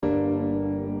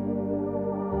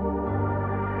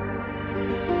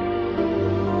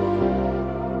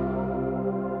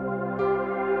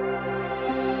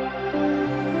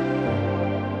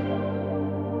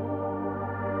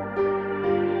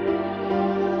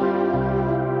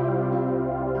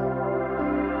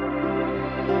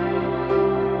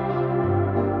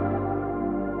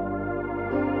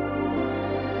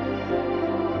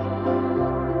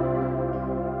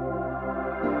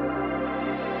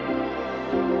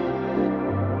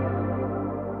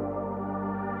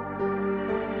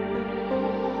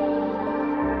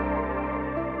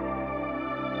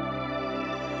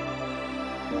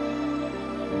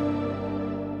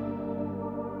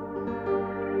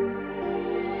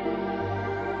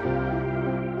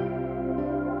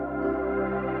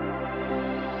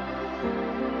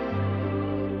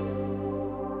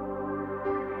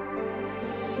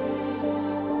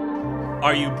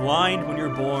Are you blind when you're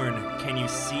born? Can you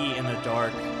see in the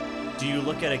dark? Do you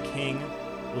look at a king?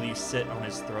 Will you sit on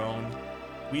his throne?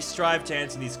 We strive to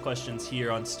answer these questions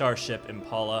here on Starship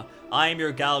Impala. I am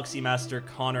your Galaxy Master,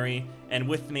 Connery, and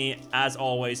with me, as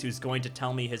always, who's going to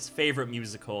tell me his favorite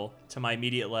musical, to my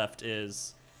immediate left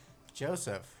is...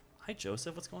 Joseph. Hi,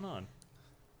 Joseph. What's going on?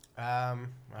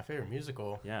 My favorite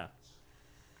musical. Yeah.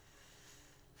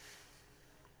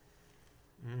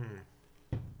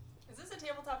 Is this a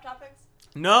tabletop topics?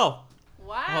 No!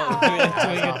 Wow.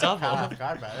 Doing a double. I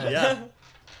forgot about it. Yeah.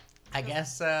 I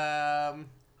guess I'll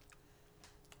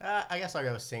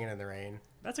go Singing in the Rain.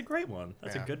 That's a great one.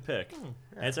 That's Yeah. a good pick. Yeah.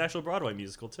 And it's an actual Broadway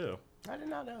musical, too. I did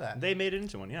not know that. They made it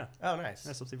into one, yeah. Oh, nice.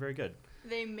 That's something very good.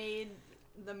 They made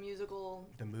the musical.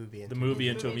 The movie. The movie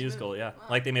into a Movie. musical, yeah. Wow.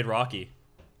 Like they made Rocky.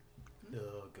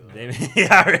 Oh, God. They made,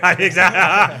 yeah, right,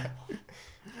 exactly.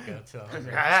 Go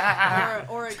to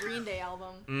or a Green Day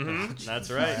album. Mm-hmm. That's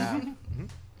right.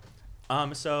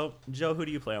 Yeah. So Joe, who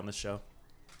do you play on this show?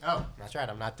 Oh, that's right.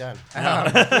 I'm not done.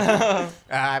 No.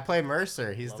 I play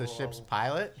Mercer. He's the ship's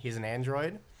pilot. He's an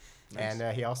android. Nice.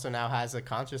 And he also now has a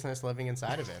consciousness living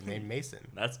inside of him named Mason.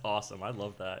 That's awesome. I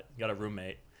love that. You got a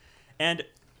roommate. And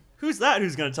who's that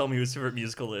who's going to tell me who his favorite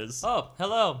musical is? Oh,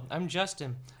 hello. I'm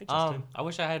Justin. Hey, Justin. I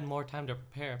wish I had more time to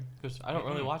prepare because I don't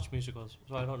really watch musicals,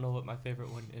 so I don't know what my favorite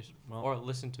one is Well- or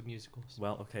listen to musicals.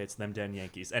 Well, okay, it's them Dan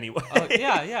Yankees. Anyway. Oh,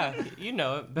 yeah, you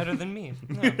know it better than me.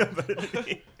 Yeah.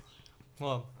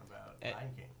 Well, About Eh. Lion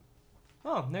King.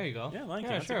 oh, there you go. Yeah, Lion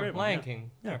King, Yeah, that's a sure. great one, Lion yeah.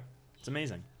 King. Yeah. Yeah. It's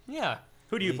amazing. Yeah.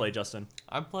 Who do you play, Justin?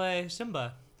 I play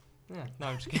Simba. Yeah. No,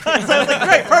 I'm just kidding. Sounds like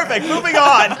great. Perfect. Moving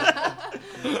on.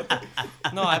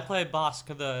 No, I play Bosk,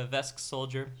 the Vesk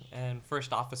soldier and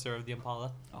first officer of the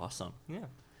Impala. Awesome. Yeah.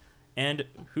 And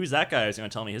who's that guy who's going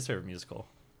to tell me his favorite musical?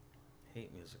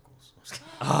 Hate musicals.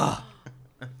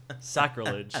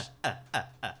 Sacrilege.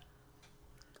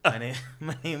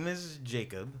 My name is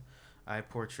Jacob. I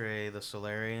portray the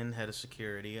Solarian head of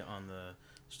security on the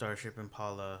Starship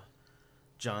Impala,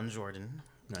 John Jordan,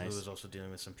 Nice. who is also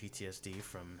dealing with some PTSD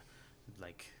from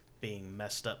like being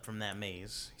messed up from that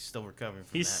maze. He's still recovering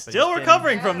from He's that. but still getting-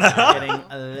 recovering from Yeah. that.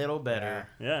 Getting a little better.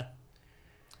 Yeah.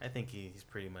 I think he's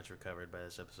pretty much recovered by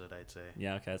this episode, I'd say.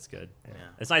 Yeah, okay, that's good. Yeah.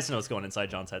 It's nice to know what's going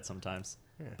inside John's head sometimes.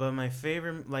 But my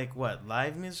favorite, like what,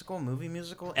 live musical, movie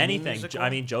musical, any Anything. musical? I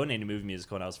mean, Joe named a movie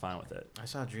musical, and I was fine with it. I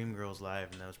saw Dreamgirls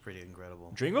live, and that was pretty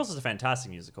incredible. Dreamgirls is a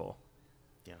fantastic musical.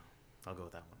 Yeah, I'll go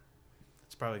with that one.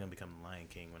 It's probably gonna become Lion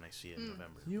King when I see it in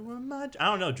November. You were my... I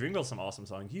don't know. Dreamgirls is some awesome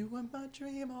song. You were my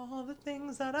dream, all the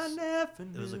things that I never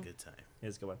knew. It was a good time.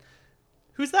 It's a good one.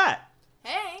 Who's that?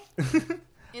 Hey,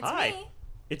 it's Hi. me,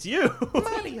 It's you.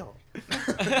 Mario.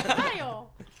 Mario.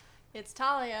 It's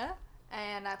Talia,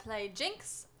 and I play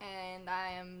Jinx, and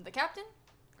I am the captain.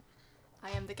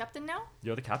 I am the captain now.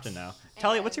 You're the captain now.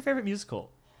 Talia, what's your favorite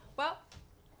musical? Well,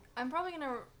 I'm probably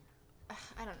gonna.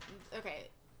 I don't. Okay,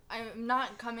 I'm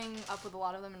not coming up with a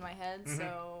lot of them in my head,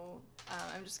 so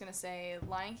I'm just gonna say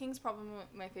Lion King's probably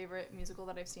my favorite musical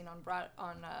that I've seen on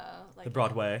like The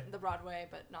Broadway. The Broadway,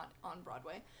 but not on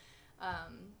Broadway.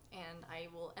 And I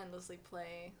will endlessly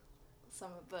play some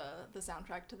of the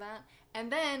soundtrack to that. And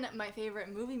then my favorite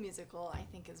movie musical, I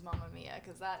think, is Mamma Mia,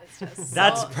 because that is just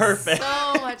That's perfect.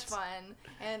 so much fun.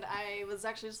 And I was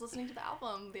actually just listening to the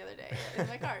album the other day in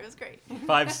my car. It was great.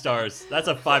 5 stars. That's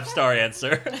a 5-star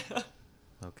answer.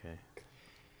 Okay.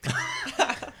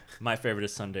 My favorite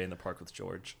is Sunday in the Park with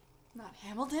George. Not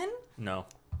Hamilton? No.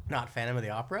 Not Phantom of the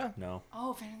Opera? No.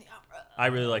 Oh, Phantom of the Opera. I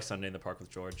really like Sunday in the Park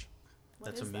with George. What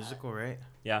That's a is that? musical, right?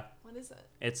 Yeah. What is it?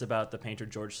 It's about the painter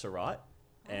George Seurat.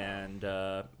 And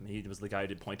he was the guy who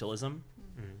did Pointillism.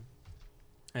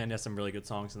 And has some really good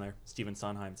songs in there. Stephen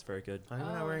Sondheim's very good. Why are you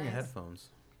not Oh, wearing your nice. headphones?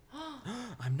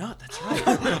 I'm not. That's right.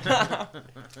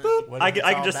 What I if can, it's I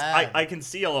all can just bad? I can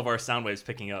see all of our sound waves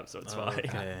picking up, so it's fine.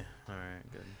 Okay. All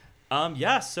right. Good.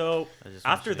 Yeah. So I just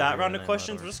want after you to that hear round that of I'm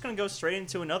questions, not we're just gonna go straight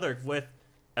into another with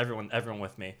everyone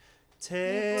with me.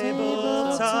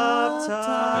 Tabletop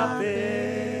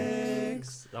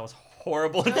topics. That was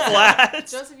horrible and flat.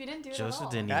 Joseph, you didn't do it at all. Joseph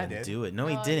didn't I even did. do it. No,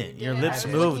 he No, didn't. you Your didn't. lips I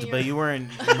was looking moved, at but your- you weren't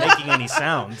making any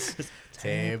sounds.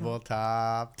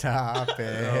 Tabletop topics.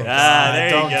 There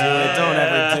you Don't go. do it. Don't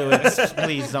ever do it.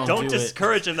 Please don't Don't do it.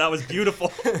 discourage him. That was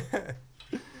beautiful.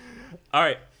 All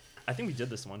right. I think we did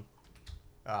this one.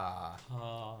 What are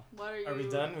you? Are we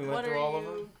done? We went what through are all of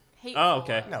you them? hateful Oh,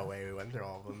 okay. of? No way we went through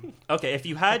all of them. Okay, if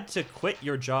you had to quit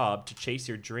your job to chase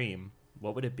your dream,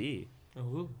 what would it be?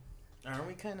 Ooh. Aren't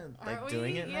we kind of Aren't like we?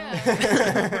 doing it now?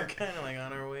 Yeah. We're kind of like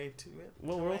on our way to it.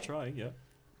 Well, we'll Right. try, yeah.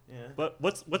 Yeah. But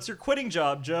what's your quitting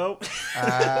job, Joe?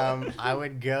 I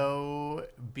would go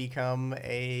become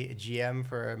a GM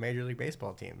for a Major League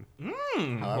Baseball team.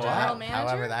 However, General manager?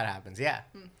 however that happens. Yeah.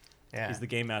 Yeah. He's the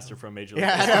game master from Major League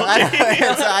Yeah, Baseball. I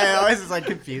know. So I always is like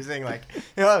confusing, like,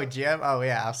 oh, GM. Oh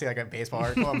yeah, I'll see like a baseball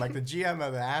article. I'm like the GM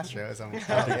of the Astros. I'm like,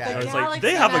 oh, yeah. I was like, Galaxy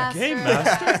they have a game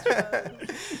master.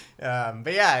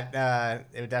 But yeah,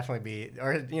 it would definitely be,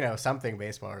 or something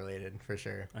baseball related for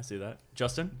sure. I see that.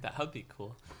 Justin? That would be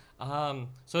cool.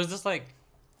 So is this like,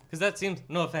 because that seems,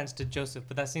 no offense to Joseph,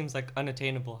 but that seems like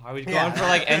unattainable. Are we Yeah. going for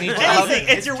like any job? Anything.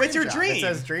 It's your job. dream. It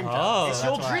says dream Oh. job. It's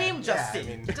That's your why- dream, yeah, Justin. I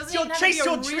mean, It doesn't You'll even have to be chase a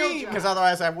your real dream. job. because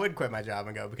otherwise I would quit my job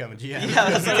and go become a GM. Yeah,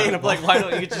 that's attainable. Like, why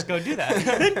don't you just go do that?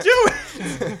 Then do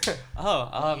it.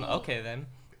 Okay then.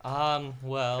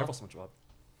 Well, Careful,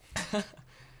 SpongeBob.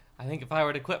 I think if I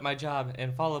were to quit my job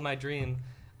and follow my dream,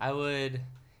 I would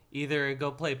either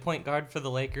go play point guard for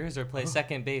the Lakers or play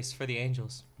second base for the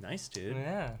Angels. Nice, dude.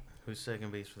 Yeah. Who's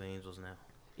second base for the Angels now?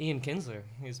 Ian Kinsler.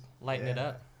 He's lighting it Yeah.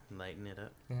 up. Lighten it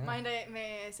up. Yeah.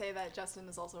 May I say that Justin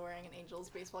is also wearing an Angels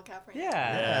baseball cap right now?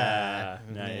 Yeah.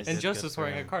 Yeah. Nice. And Good Joseph's for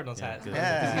wearing a them. Cardinals Yeah, hat. good.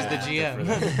 Yeah. He's the Good for GM.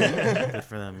 them. Good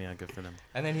for them. Yeah, good for them.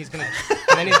 And then he's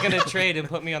gonna trade and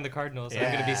put me on the Cardinals. I'm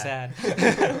gonna be Yeah.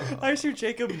 sad. I hear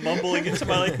Jacob mumbling into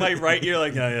my right ear,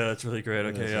 like, yeah, that's really great.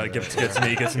 Okay, That's yeah, right.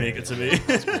 get to me.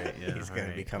 That's great. Yeah, He's gonna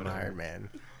alright, become whatever. Iron Man.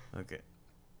 Okay.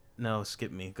 No,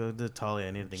 skip me. Go to Talia.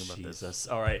 I need to think about this. Jesus.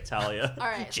 All right, Talia. All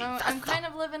right, so I'm kind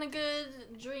of living a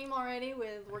good dream already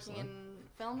with working in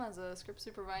film as a script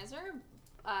supervisor.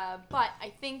 But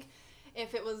I think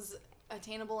if it was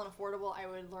attainable and affordable, I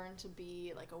would learn to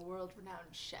be like a world-renowned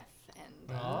chef,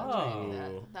 and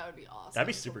Oh. that would be awesome. That'd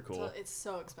be super cool. So it's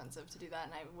so expensive to do that,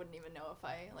 and I wouldn't even know if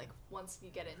I like once you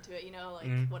get into it, like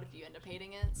Mm. what if you end up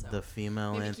hating it? So The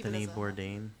female Maybe keep it Anthony as a-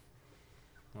 Bourdain.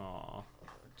 Aw,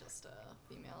 just a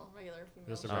regular female.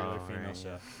 just a chef. regular Oh, female right,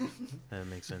 chef. That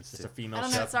makes sense Just too. a female I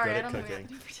don't know. chef Sorry, good I at don't know who cooking.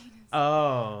 Anthony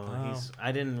Bourdain is. Oh,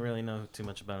 I didn't really know too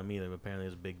much about him either, but apparently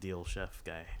he's a big deal chef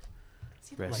guy. Is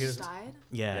he the one He who was- died?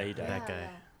 Yeah, he died. that guy.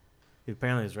 He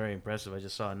apparently is very impressive. I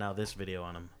just saw now this video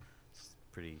on him.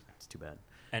 It's too bad.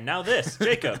 And now this,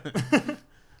 Jacob.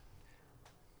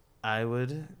 I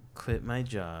would quit my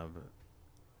job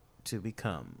to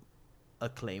become a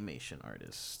claymation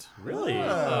artist. Really?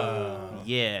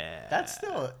 Yeah. That's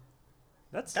still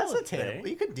That's that's still a attainable. thing.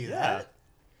 You could do Yeah. that.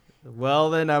 Well,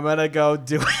 then I'm gonna go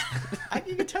do it.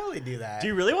 You could totally do that. Do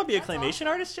you really want to be a That's claymation awesome.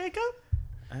 artist, Jacob?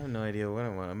 I have no idea what I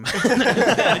want.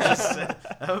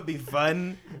 That would be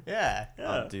fun. Yeah.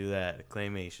 Yeah. I'll do that.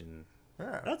 Claymation.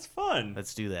 Huh. That's fun.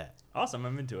 Let's do that. Awesome.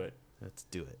 I'm into it. Let's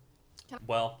do it.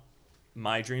 Well,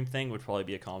 my dream thing would probably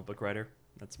be a comic book writer.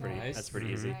 That's pretty. Nice. That's pretty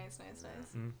Mhm. easy. Nice.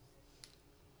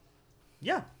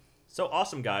 Yeah. So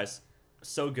awesome, guys.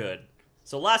 So good.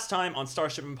 So last time on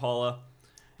Starship Impala,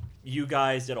 you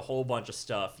guys did a whole bunch of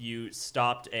stuff. You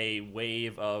stopped a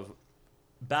wave of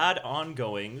bad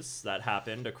ongoings that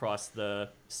happened across the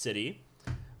city.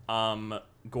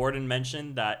 Gordon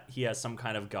mentioned that he has some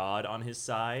kind of god on his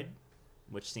side,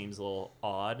 which seems a little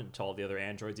odd. And to all the other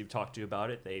androids you've talked to about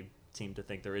it, they seem to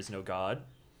think there is no god.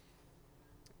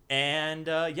 And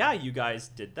yeah, you guys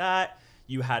did that.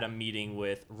 You had a meeting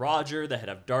with Roger, the head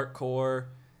of Dark Corps,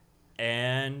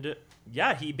 and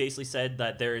yeah, he basically said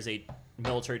that there is a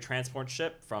military transport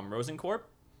ship from Rosencorp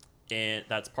and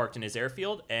that's parked in his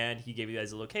airfield, and he gave you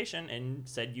guys a location and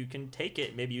said you can take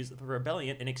it, maybe use it for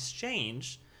rebellion in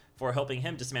exchange for helping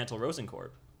him dismantle Rosencorp,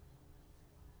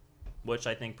 which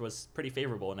I think was pretty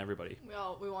favorable in everybody.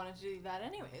 We wanted to do that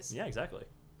anyways. Yeah, exactly.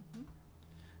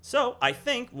 So I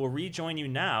think we'll rejoin you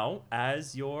now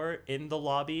as you're in the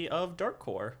lobby of Dark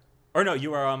Corps. Or no,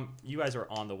 you are you guys are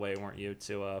on the way, weren't you,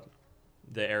 to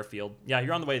the airfield? Yeah,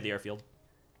 you're on the way to the airfield.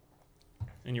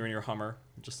 And you're in your Hummer,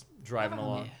 just driving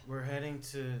along. We're heading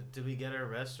to. Did we get our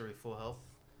rest? Are we full health?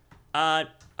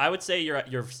 I would say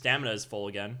your stamina is full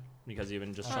again because you've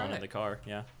been just chilling in Alright. the car.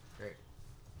 Yeah. Great.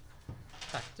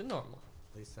 Back to normal.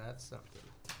 At least that's something.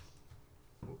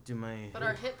 Do my. But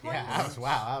our hit points. Yeah,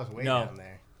 I was way No. down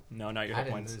there. No, not your I hit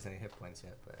didn't points. lose any hit points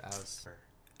yet, but I was.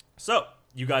 So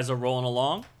you guys are rolling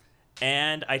along,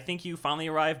 and I think you finally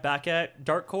arrive back at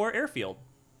Dark Corps Airfield.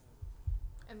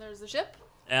 And there's the ship.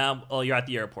 Well, you're at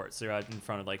the airport, so you're out in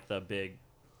front of like the big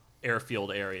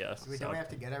airfield area. Don't we have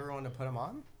to get everyone to put them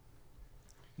on?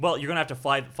 Well, you're gonna have to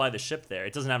fly the ship there.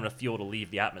 It doesn't have enough fuel to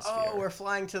leave the atmosphere. Oh, we're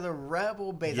flying to the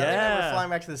rebel base. I Yeah. think we're flying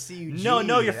back to the CUG.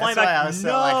 No, you're flying That's back- why I was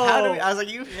so like, how do we? no. I was like,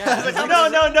 you. Yeah. I was like, how no,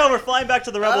 does- no, we're flying back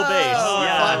to the rebel base. Oh,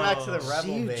 Yeah. we're flying back to the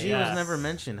rebel CUG base. Yes. was never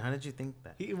mentioned. How did you think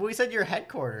that? We said your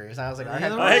headquarters. And I was like, our Yeah,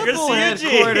 the headquarters. Hey, good to Rebel see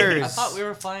you, G. headquarters. I thought we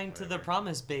were flying to the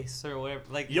Promise Base or whatever.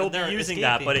 Like You'll be they're using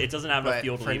that, but escaping. it doesn't have enough But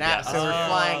fuel to for leave now, the so we're atmosphere.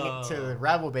 flying to the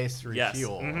rebel base to Yes.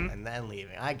 refuel Mhm. and then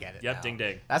leaving. I get it. Yep, now. ding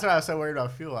ding. That's why I was so worried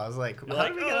about fuel. I was like, You're how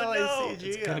like, do we get oh, all no. these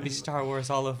CG? It's gonna be Star Wars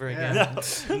all over again.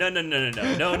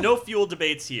 No fuel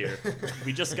debates here.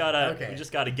 We just gotta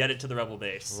Okay. get it to the rebel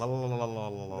base. That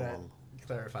All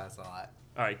clarifies a lot.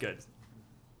 All right, good.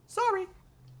 Sorry.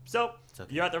 So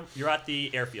okay. you're at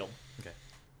the airfield.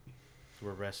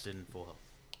 We're rested and full health.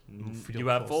 You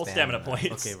have full stamina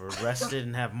points. Okay, we're rested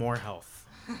and have more health.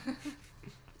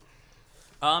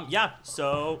 Yeah.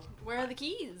 So, Where are the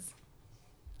keys?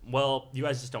 well, you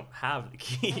guys just don't have the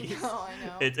keys. I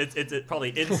know. It's probably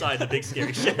inside the big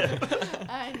scary ship.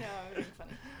 I know. I'm being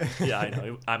funny. Yeah, I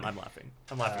know. I'm laughing.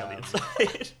 I'm laughing on the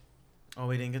inside. Oh,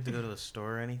 we didn't get to go to the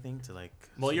store or anything to like.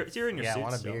 Well, you're in your Yeah, I suit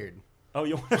want a still. beard. Oh,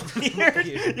 you want a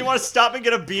beard? You want to stop and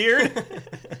get a beard?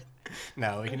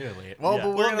 No, we can do it later. Well, Yeah. but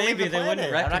we're Well, gonna leave maybe the they wouldn't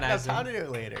planet. I'm not gonna recognize have time to do it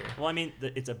later. Well, I mean,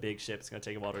 it's a big ship. It's gonna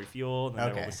take a while to refuel, and then all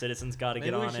Okay. the citizens got to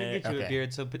Maybe get we on should it. get you a Okay.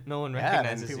 beard so no one Yeah, then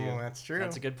recognizes people. you. That's true.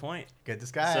 That's a good point. Good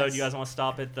disguise. So, do you guys want to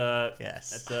stop at the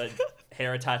Yes.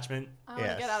 hair attachment? I want to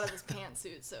Yes. get out of this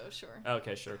pantsuit, so sure.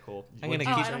 Okay, sure, cool. I'm What gonna did Oh,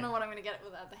 you keep- I say? don't know what I'm gonna get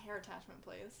without the hair attachment,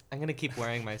 please. I'm gonna keep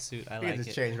wearing my suit. I You can like just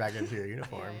it. change back into your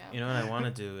uniform. Yeah. You know what I want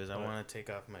to do is I want to take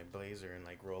off my blazer and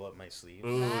like roll up my sleeve.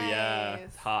 Ooh, yeah,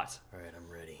 Nice. hot. All right, I'm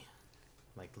ready.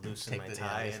 Like loosen Take my the- yeah,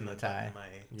 tie loosen and the the tie. tie. My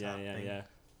Yeah, top yeah, thing. yeah.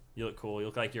 You look cool. You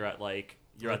look like you're at Look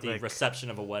the like- reception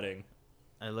of a wedding.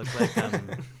 I look like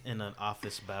I'm in an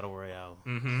office battle royale.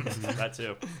 Mm-hmm. That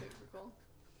too. Super cool.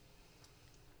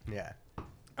 Yeah. All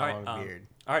I right, want a beard.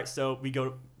 All right, so we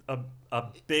go a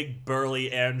big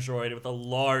burly android with a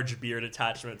large beard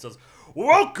attachment says,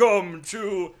 "Welcome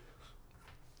to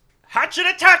Hatch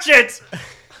It Attach It.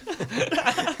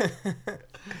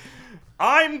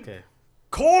 I'm Okay.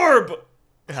 Corb.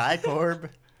 Hi, Corb.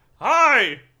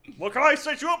 Hi. What can I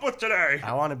set you up with today?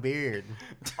 I want a beard.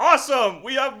 Awesome.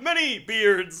 We have many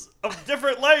beards of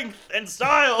different length and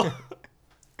style.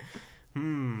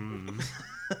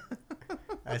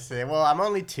 I say, well, I'm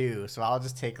only 2, so I'll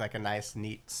just take like a nice,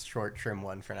 neat, short, trim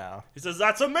one for now. He says,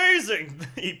 "That's amazing."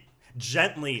 He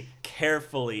gently,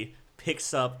 carefully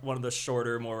picks up one of the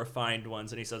shorter, more refined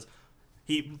ones, and he says,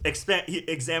 he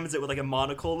examines it with like a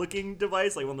monocle-looking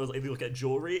device, like one of those, if you look at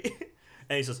jewelry,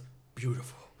 and he says,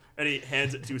 "Beautiful." And he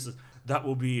hands it to you and says, "That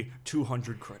will be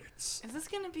 200 credits." Is this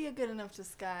gonna be a good enough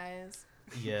disguise?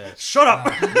 Yeah. Shut up!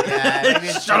 Yeah,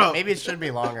 Shut up! maybe it should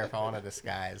be longer if I want a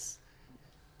disguise.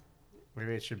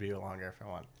 Maybe it should be longer if I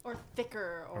want. Or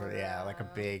thicker, or Yeah, like a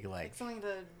big, like like something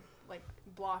to like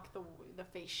block the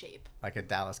face shape. a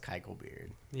Dallas Keuchel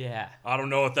beard. Yeah. I don't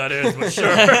know what that is, but sure.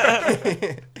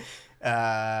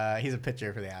 He's a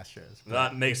pitcher for the Astros. but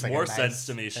That makes it's like a more nice- sense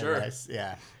to me, a sure. nice-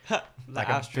 yeah. The Like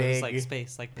a Astros, like big-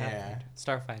 space, like yeah.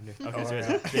 Pathfinder, Starfinder. Okay, so Or,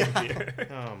 he has a big beard.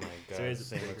 Oh my god. So he's a This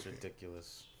thing big looks beard.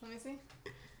 ridiculous. Let me see.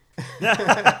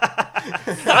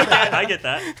 I get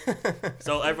that.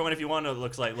 So everyone, if you want to,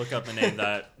 look up the name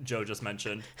that Joe just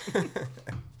mentioned.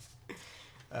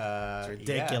 It's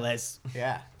Ridiculous.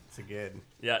 Yeah, it's a good.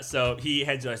 Yeah, so he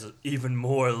hands you and says, "Even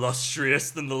more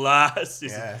lustrous than the last." He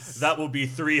says, Yes. "That will be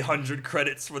 300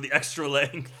 credits for the extra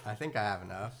length." I think I have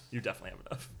enough. You definitely have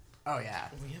enough. Oh yeah,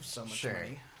 We have so much Sure.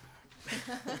 money.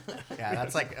 yeah.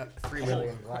 That's like 3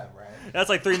 million Glem, right? That's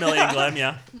like 3 million, Glenn,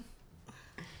 yeah.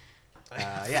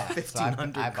 Yeah. So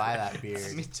 1,500 I buy that Me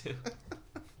beard. too.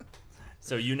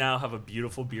 So you now have a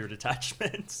beautiful beard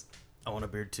attachment. I want a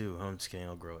beard too. I'm just kidding.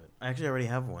 I'll grow it. I actually already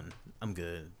have one. I'm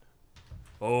good.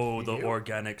 Oh, the You?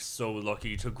 organics so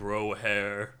lucky to grow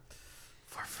hair.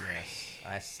 For free.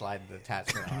 I slide the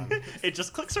attachment on. It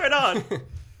just clicks right on.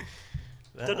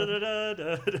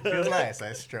 Feels nice.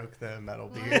 I stroke the metal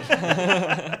beard.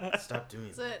 Stop doing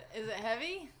Is it. it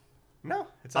heavy? No,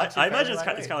 it's I actually imagine it's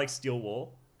fairly kind of like steel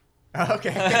wool. lightweight. Okay.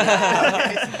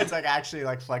 Okay, so it's like actually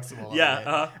like flexible.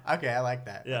 Yeah, Okay, I like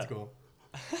that. Yeah. That's cool.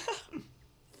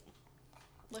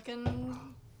 Looking.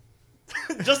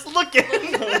 Just looking.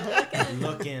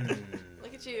 Looking.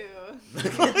 Look at you.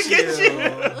 Look at you.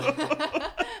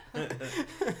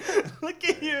 Look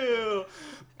at you.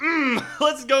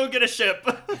 Let's go get a ship.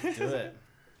 Do it.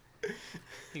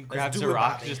 He grabs do a it,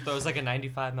 rock, Bobby. just throws like a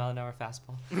 95-mile-an-hour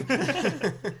fastball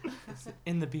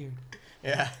in the beard.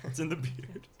 Yeah. It's in the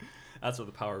beard. That's where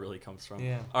the power really comes from.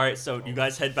 Yeah. All right, so you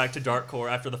guys head back to Dark Core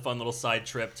after the fun little side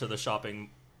trip to the shopping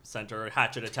center.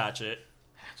 Hatch it, attach it.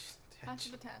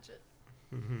 Hatchet attach it.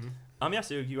 Yeah,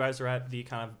 so you guys are at the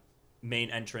kind of main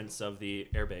entrance of the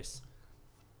airbase.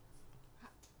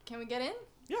 Can we get in?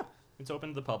 Yeah, it's open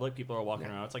to the public. People are walking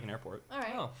around. It's like an airport. All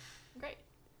right. Oh, Great.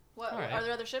 What All right. are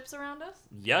there other ships around us?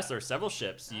 Yes, there are several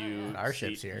ships. You Our see,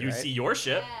 ship's here, You right? see your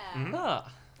ship. Yeah. Mhm.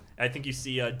 ah. I think you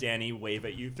see Danny wave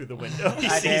at you through the window. He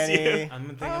Hi, sees you. Danny.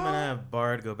 I'm gonna have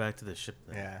Bard go back to the ship.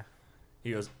 Then. Yeah.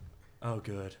 He goes, "Oh,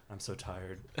 good. I'm so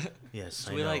tired. Yes.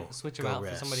 Should I we know. like switch him Go out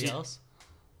rest. for somebody else?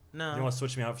 No. You want to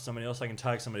switch me out for somebody else? I can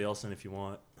tag somebody else in if you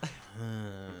want.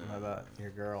 How about your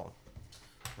girl?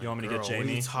 You want me to get Girl, What are you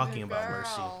Jamie? talking Good about,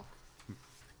 Mercy?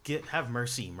 girl. Have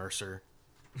mercy, Mercer.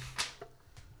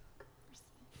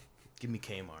 Give me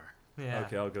Kmar. Yeah.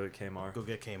 Okay, I'll go get Kmar. Go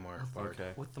get Kmar. Bard.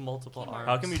 Okay. With the multiple Kmart. arms.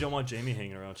 How come you don't want Jamie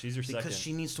hanging around? She's your Because second.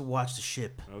 she needs to watch the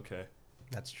ship. Okay.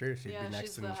 That's true. She'd Yeah, be next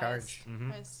she's in the charge.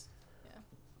 Mhm. Highest.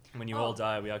 When you Oh. all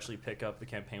die, we actually pick up the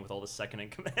campaign with all the second in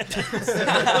command. Okay,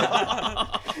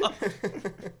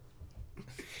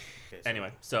 so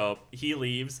Anyway, so he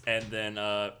leaves, and then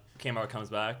Kmar comes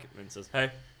back and says,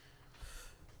 "Hey,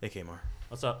 Hey, Kmar.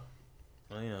 what's up?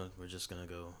 Well, we're just gonna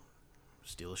go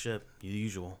steal a ship. The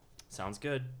usual. Sounds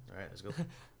good." All right, let's go.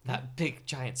 That big,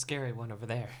 giant, scary one over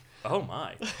there. Oh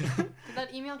my! Did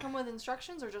that email come with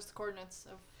instructions or just the coordinates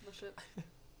of the ship?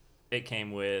 It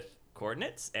came with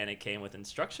coordinates, and it came with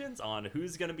instructions on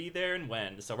who's gonna be there and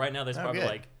when. So right now, there's Oh, probably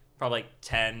good. like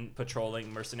 10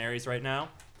 patrolling mercenaries right now.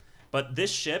 But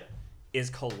this ship is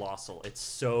colossal. It's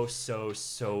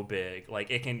so big.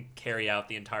 Like it can carry out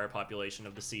the entire population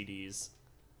of the CDs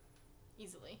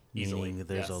Easily. easily. Meaning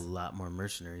there's a Yes. lot more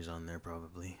mercenaries on there,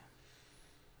 probably.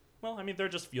 Well, I mean, they're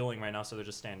just fueling right now, so they're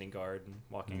just standing guard and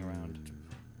walking around.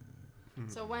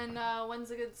 So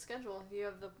when's a good schedule? Do you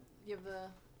have the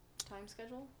time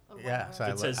schedule? Of when Yeah, we're- so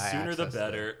It says I sooner the accessed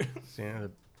better. Sooner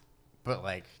the, but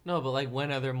like, No, but like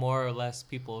when are there more or less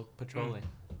people patrolling?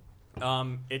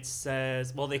 It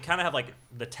says, well, they kind of have like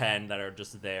the 10 that are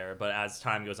just there, but as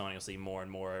time goes on, you'll see more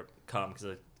and more come because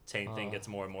the same thing Oh. gets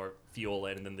more and more fuel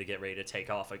in, and then they get ready to take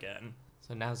off again.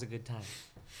 So now's a good time.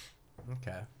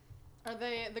 okay. Are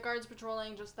the guards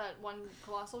patrolling just that one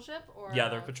colossal ship, or? Yeah,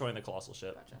 they're patrolling the colossal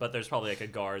ship, Gotcha. but there's probably like a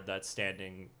guard that's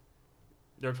standing.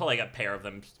 There's probably like a pair of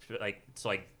them, like so,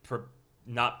 like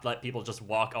not let people just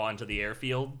walk onto the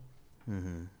airfield,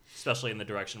 Mm-hmm. especially in the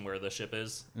direction where the ship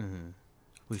is. Mm-hmm.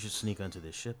 We should sneak onto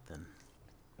this ship then.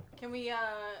 Can we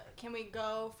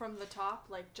go from the top,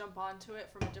 like jump onto it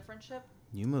from a different ship?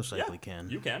 You most likely Yeah, can.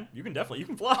 You can definitely, you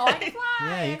can fly. Oh, I can fly.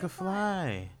 Yeah, I you can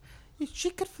fly.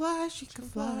 She could fly. She could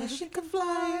fly. She could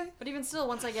fly. But even still,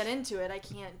 once I get into it, I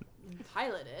can't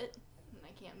pilot it. And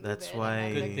I can't move That's it. why-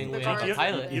 And Good then thing the we guards have You, a move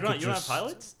pilot. it. you don't could have just-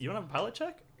 pilots? You don't have a pilot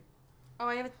check? Oh,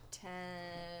 I have a 10.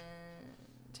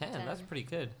 10. That's pretty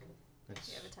good. That's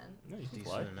You have a 10. No, you can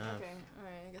fly. decent enough. Okay,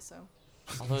 alright, I guess so.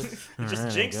 Although You just Alright, I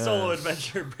jinx solo guess.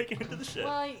 adventure breaking into the ship.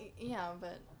 Well, yeah,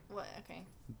 but what? Okay.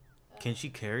 Can she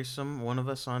carry one of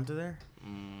us onto there?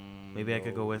 Maybe I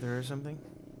could go with her or something.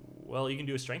 Well, you can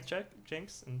do a strength check,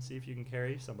 Jinx, and see if you can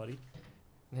carry somebody.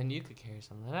 then you could carry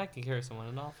someone, and I could carry someone,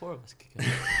 and all four of us could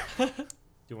carry. Do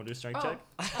you want to do a strength Oh,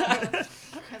 check?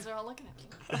 because they're all looking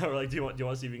at me. Or like, do you want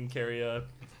to see if you can carry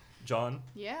John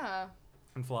Yeah.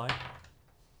 and fly?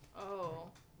 Oh.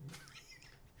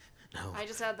 No. I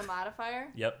just add the modifier.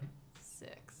 Yep.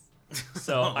 6.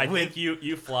 So I With- think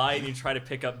you fly and you try to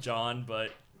pick up John,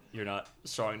 but you're not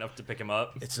strong enough to pick him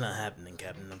up. It's not happening,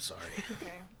 Captain. I'm sorry.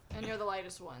 Okay. And you're the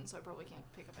lightest one, so I probably can't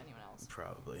pick up anyone else.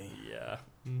 Probably. Yeah.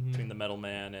 Mhm. Between the metal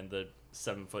man and the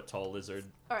 7-foot-tall lizard.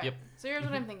 Alright. Yep. So here's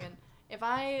what I'm thinking. If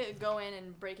I go in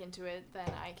and break into it, then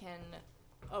I can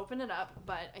open it up,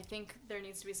 but I think there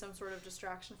needs to be some sort of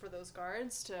distraction for those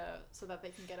guards so that they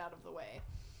can get out of the way.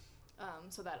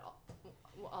 So that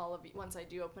all of you, once I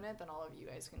do open it, then all of you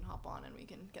guys can hop on and we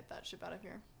can get that ship out of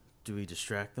here. Do we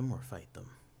distract them or fight them?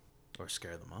 Or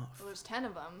scare them off? Well, there's 10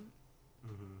 of them,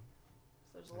 Mm-hmm.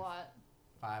 so there's a lot.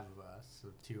 5 of us, so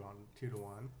 2 to 1.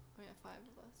 Oh yeah, 5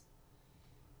 of us.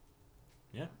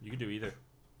 Yeah, you could do either.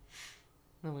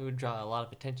 Then we would draw a lot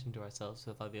of attention to ourselves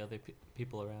with all the other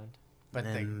people around. But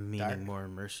and the meaning more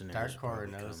mercenaries. Dark will Corps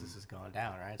probably knows come. this is going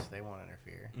down, right? So they won't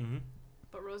interfere. Mm-hmm.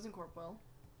 But Rosencorp will.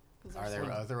 'Cause Are there's there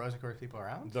some- other Rosencorp people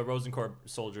around? The Rosencorp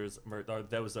soldiers,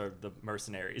 those are the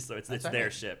mercenaries, so it's That's their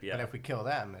right. ship. Yeah. But if we kill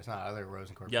them, there's not other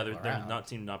Rosencorp Yeah, people there around. not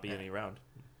seem to not be Yeah. any around.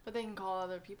 But they can call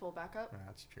other people back up.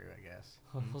 That's true, I guess.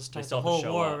 We'll start still the have to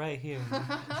whole show war up. right here.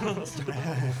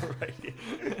 Right.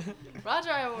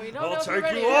 Roger, we don't I'll know if you're take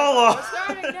ready. you all We're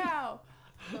starting now.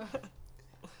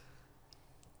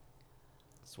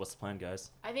 So what's the plan,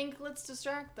 guys? I think let's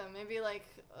distract them. Maybe like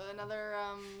another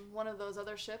one of those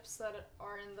other ships that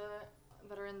are in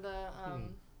the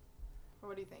Or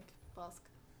what do you think, Bosk?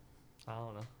 I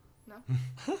don't know. No?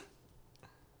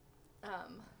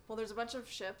 Well, there's a bunch of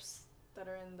ships that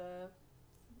are in the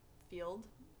field.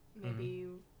 Maybe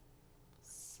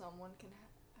someone can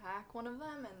hack one of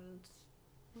them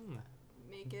and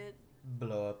make it...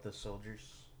 Blow up the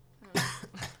soldiers. I don't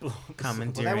know. Well, they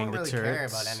Commandeering won't the really care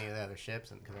turrets. about any of the other ships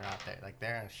because they're not there. Like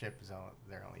their ship is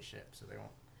their only ship, so they won't.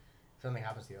 If something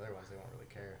happens to the other ones, they won't really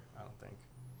care. I don't think.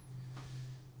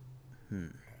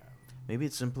 Maybe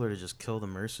it's simpler to just kill the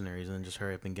mercenaries and then just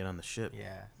hurry up and get on the ship.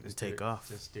 Yeah, Just take off.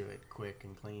 Just do it quick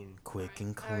and clean. Quick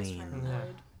and I always try clean. and Yeah.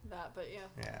 avoid that, but yeah.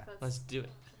 Yeah. That's... Let's do it.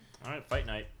 All right, fight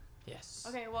night. Yes.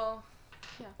 Okay, well,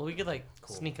 Well, we could like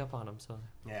Cool. sneak up on them so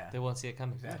Yeah. they won't see it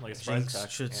coming. Exactly. Like a surprise Jinx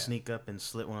attack. should Yeah. sneak up and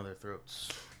slit one of their throats.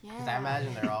 yeah. Because I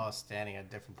imagine they're all standing at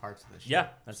different parts of the ship. Yeah,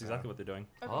 that's so- exactly what they're doing.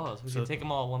 Okay. Oh, so we So- can take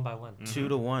them all one by one.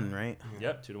 2-1, right?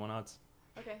 Yep, 2-1 odds.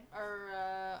 Okay,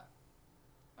 okay,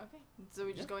 so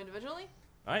we just go individually?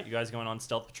 All right, you guys going on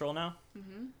stealth patrol now?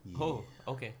 Mm-hmm. Oh,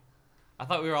 okay. I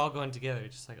thought we were all going together,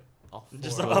 just like all four.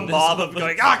 Just of a them. mob of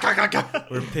going. Ah.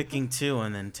 We're picking 2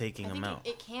 and then taking I them think out.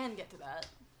 it can get to that.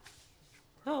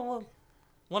 Oh well,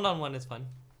 1-on-1 is fun.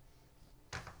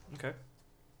 Okay.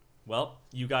 Well,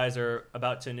 you guys are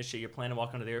about to initiate your plan and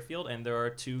walk onto the airfield, and there are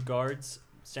 2 guards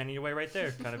standing your way right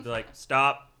there. Kind of be like,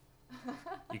 stop.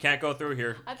 You can't go through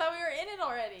here. I thought we were in it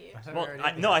already. I thought Well, we already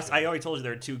I, did no, that. I already told you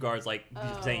there are 2 guards, like,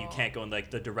 saying you Oh. can't go in,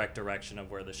 like, the direct direction of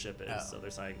where the ship is. Oh. So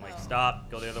they're saying, like, Oh. stop,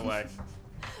 go the other way.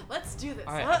 Let's do this.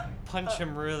 All right, punch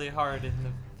him really hard in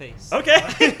the face. Okay.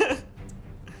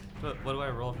 What do I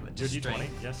roll for that? Your Just D20.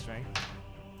 strength? Yes, strength.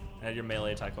 And your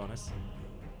melee attack bonus.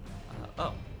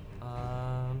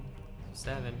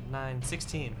 7, 9,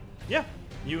 16. Yeah.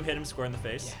 You hit him square in the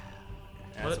face.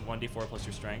 Yeah. And it's a What- 1d4 plus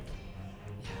your strength.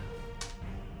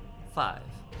 5.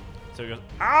 So he goes,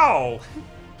 ow!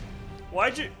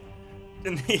 Why'd you...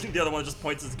 And the other one just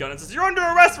points his gun and says, you're under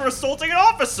arrest for assaulting an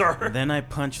officer! Then I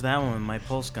punch that one with my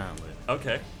pulse gauntlet.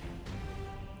 Okay.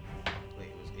 Wait,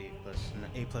 it was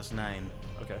 8 plus 9.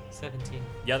 Okay. 17.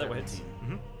 Yeah, that hits. 17.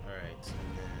 Mm-hmm. Alright,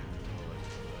 and then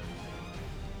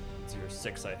It's your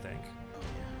 6, I think. oh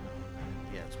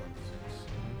yeah. Yeah, it's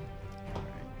 1d6.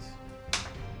 Alright.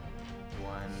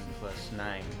 1 plus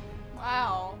 9.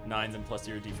 Wow. 9 then plus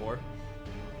your d4.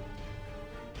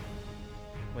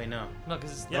 Wait, no. No,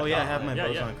 because it's. Yeah, oh yeah, I oh, have my yeah,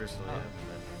 boson yeah. crystal. Oh.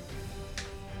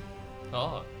 Yeah.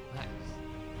 Oh, nice.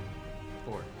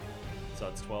 4. So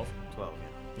it's 12. 12.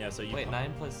 Yeah, so you... Wait,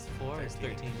 9 plus 4 is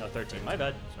 13. No, 13. My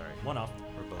bad. Sorry. 1 off.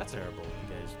 We're both That's terrible.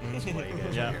 You guys. That's why you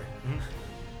guys Yeah. are here.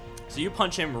 So you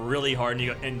punch him really hard,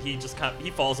 and he just he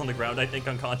falls on the ground, I think,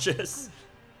 unconscious.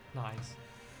 Nice.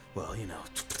 Well, you know.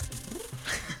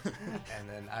 And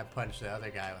then I punch the other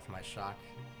guy with my shock.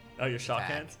 Oh, your shock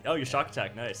Attack. hands? Oh, your shock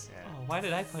attack. Nice. Yeah. Oh, why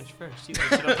did I punch first? You guys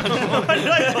should have punched Why did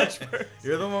I punch first?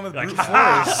 You're the one with Like, brute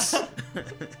 "Ha!" force.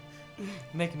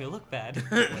 making me look bad.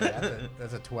 Yeah,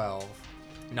 that's a 12.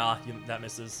 Nah, that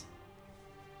misses.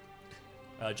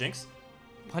 Jinx?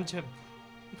 Punch him.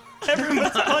 Everyone's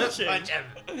punching.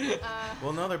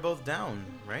 Well, no, they're both down,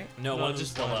 right? No, No, one's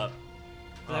just still one. up.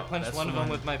 But I Oh, punched that's one the of them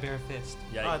one. with my bare fist.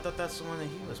 Yeah. Oh, I thought that's the one that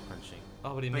he was punching.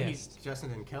 Oh, but he But missed. Justin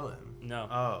didn't kill him. No.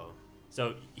 Oh.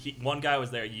 So one guy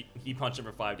was there. He punched him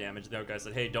for 5 damage. The other guy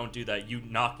said, "Hey, don't do that. You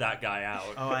knocked that guy out."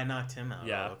 Oh, I knocked him out.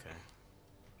 Yeah. Oh, okay.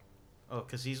 Oh,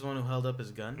 because he's the one who held up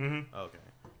his gun? Mhm. Okay.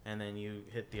 And then you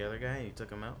hit the other guy and you took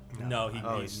him out? No, he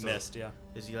he's still- missed. Yeah.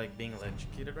 Is he like being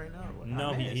electrocuted right now or what?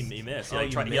 No, he missed. missed. Oh, He,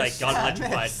 you tried, he like missed. got I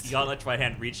electrified. missed. He got electrified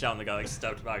hand, reached out, and the guy like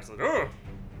stepped back. So like, oh,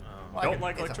 Oh. Don't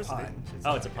like it's electricity. A punch.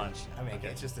 Oh, it's a punch. I mean, Okay.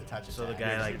 it's just a touch. So the attack.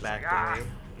 guy Yeah, like he's backed like, "Ah!" away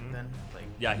Mhm. then? Like,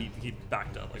 Yeah, he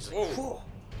backed up. Like, he's whoa. like, "Whoa."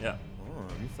 Yeah. Oh,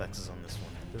 reflexes on this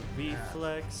one. The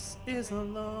reflex is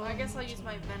alone. I guess I'll use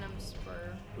my Venom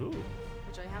Spur, Ooh.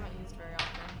 which I haven't used very often.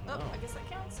 Oh, Oh. I guess that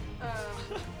counts.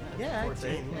 Yeah,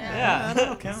 14. Yeah.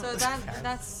 that'll count. So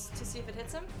that's to see if it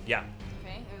hits him. Yeah.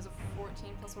 Okay, it was a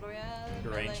 14 plus what do we add?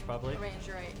 Your range, Melee? probably. Range,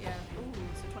 you're right. Yeah. Ooh,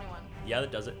 so 21. Yeah,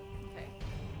 that does it. Okay.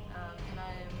 And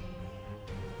I'm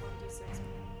d6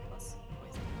 plus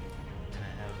poison. And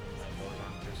I have my boson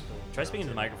crystal. Try speaking to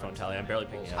the microphone, Tally. I'm barely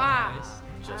picking it up. Ah!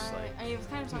 Just like- I was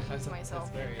kind of talking to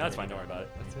myself. That's fine. Don't worry about it.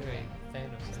 That's very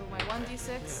fan of So my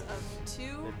 1d6 of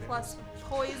 2 plus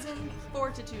poison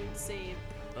fortitude save.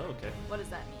 Oh, okay. What does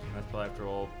that mean? That's probably have to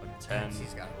roll a 10.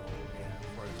 She's got to roll.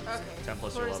 Yeah, Okay. 10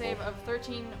 plus your Fort save level. of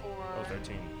 13 or. Oh,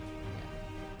 13.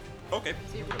 Okay.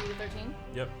 So you have to do 13?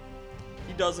 Yep.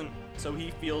 He doesn't. So he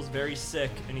feels very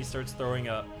sick and he starts throwing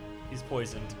up. He's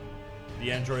poisoned.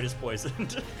 The android is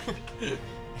poisoned.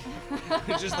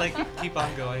 Just like keep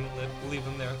on going, leave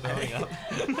him there throwing up.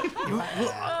 Oh my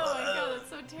god, that's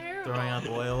so terrible. terrible. throwing up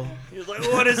oil. He's like,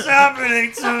 what is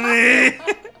happening to me?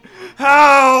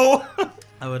 How?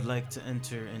 I would like to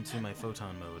enter into my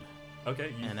photon mode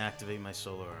Okay, and activate my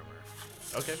solar armor.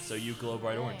 okay, so you glow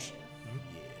bright orange. Yeah.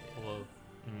 Hello.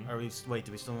 Wait,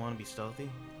 do we still want to be stealthy?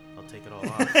 I'll take it all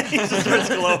off. He just starts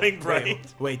glowing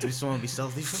bright. Wait, do we still want to be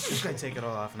stealthy? I take it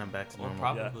all off and I'm back to Well,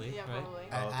 normal. probably. Yeah, right? probably.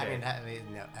 Oh, I okay. mean,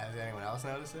 has anyone else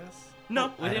noticed this?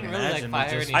 No. We I didn't can really like imagine we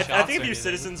fire just- any I shots think if or you anything.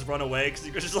 citizens run away because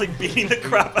you're just like beating the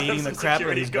crap out Beating of the some crap out of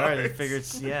security these guards. I guards. figured,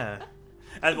 yeah.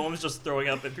 And the woman's just throwing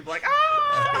up and people are like,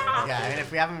 ah! Yeah, I mean,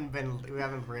 if we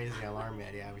haven't raised the alarm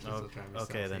yet, yeah, we should still try and be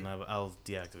Okay, then stealthy. I'll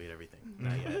deactivate everything.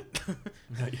 Not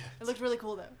yet. It looked really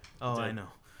cool though. Oh, I Did. know.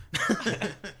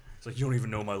 It's like, you don't even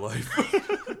know my life.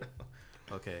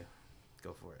 Okay,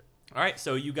 go for it. All right,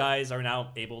 so you guys are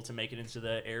now able to make it into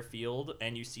the airfield,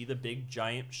 and you see the big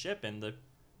giant ship and the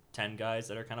 10 guys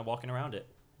that are kind of walking around it.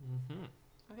 Mm-hmm.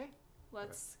 Okay,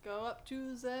 let's go up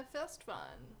to the first one.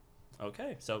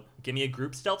 Okay, so give me a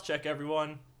group stealth check,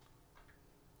 everyone.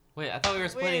 Wait, I thought we were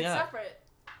splitting Wait, it's up. separate.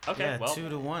 Okay, Yeah, well, 2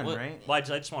 to 1, what- right? well, I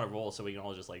just want to roll so we can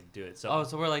all just like do it. So Oh,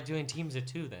 so we're like doing teams of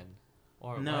 2 then?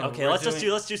 Or No. what? okay, we're let's doing-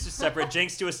 do some separate.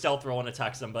 Jinx, do a stealth roll and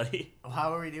attack somebody.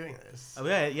 How are we doing this? Oh,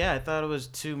 yeah, I thought it was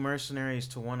 2 mercenaries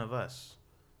to 1 of us.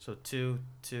 So 2,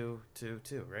 2, 2,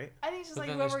 2, right? I think it's just But like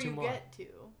then there's whoever 2 you more. get to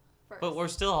first. But we're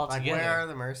still all Like, together. where are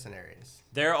the mercenaries?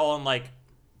 They're all in like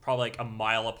probably like a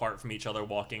mile apart from each other,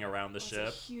 walking around the It's a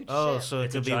ship. huge Oh, ship. so it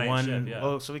It's a could be giant 1. ship, yeah.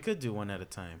 Oh, so we could do 1 at a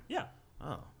time. Yeah.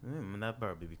 Oh, that'd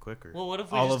probably be quicker. Well, what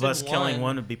if we all just of us did killing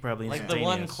one would be probably like the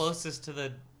instantaneous. one closest to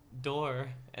the door,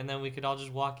 and then we could all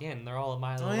just walk in. They're all a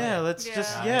mile Oh away. yeah, let's Yeah.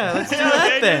 just let's do Yeah, that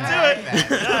okay, then. do I it. like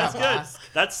that. Yeah, that's Yeah, good. boss.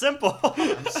 That's simple.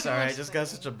 I'm sorry, I just got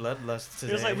such a bloodlust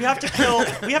today. He was like, we have to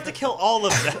kill all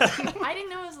of them. I didn't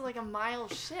know it was like a mile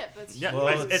ship. That's Yeah, huge.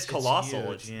 well, it's colossal.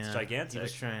 huge, It's yeah. gigantic. He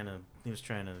was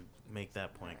trying to make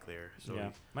that point clear. So Yeah,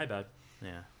 my bad.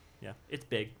 yeah. Yeah, it's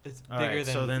big. It's All bigger right,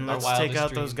 than so then our let's take wildest out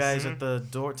those dreams. guys Mhm. at the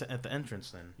door at the entrance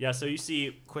then. Yeah, so you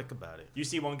see Quick about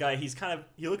it. one guy. He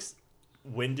looks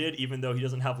winded, even though he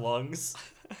doesn't have lungs.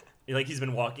 Like he's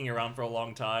been walking around for a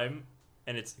long time,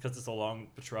 and it's because it's a long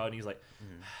patrol. And he's like,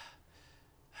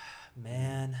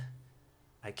 man,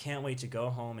 I can't wait to go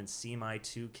home and see my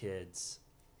 2 kids.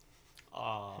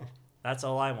 Aw. That's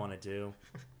all I want to do.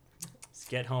 Is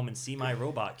get home and see my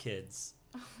robot kids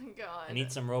Oh my god. and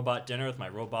eat some robot dinner with my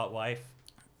robot wife.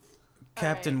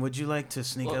 Captain, Alright. would you like to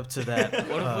sneak Well, up to that?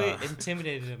 What if we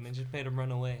intimidated him and just made him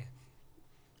run away?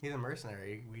 He's a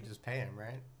mercenary. We just pay him,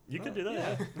 right? You could do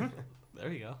that. yeah. Yeah.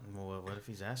 There you go. Well, what if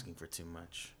he's asking for too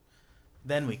much?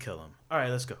 Then we kill him. All right,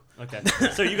 let's go. Okay.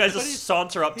 So you guys But just he's-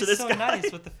 saunter up to He's this so guy.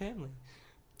 nice with the family.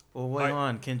 Well, wait Alright.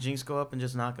 on. Can Jinx go up and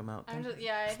just knock him out? I'm just,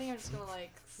 yeah, I think I'm just gonna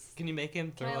like. Can you make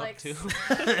him Can throw I up like? too?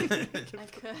 I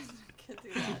could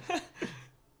do that.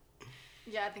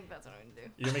 Yeah, I think that's what I'm gonna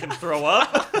do. You gonna make him throw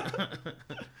up?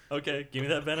 Okay, give me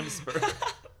that venom spur.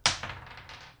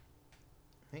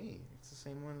 Hey, it's the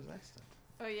same one as last time.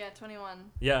 Oh yeah,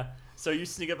 21. Yeah. So you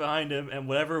sneak up behind him, and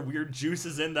whatever weird juice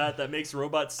is in that makes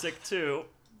robots sick too,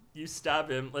 you stab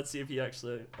him. Let's see if he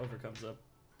actually overcomes up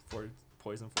for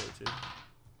poison 42.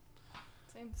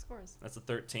 Same scores. That's a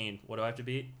 13. What do I have to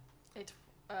beat?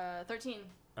 13.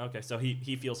 Okay, so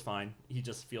he feels fine. He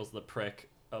just feels the prick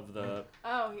of the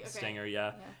Oh, okay. stinger, yeah.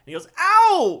 Yeah. And he goes,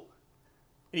 "Ow!"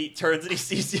 And he turns and he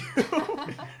sees you.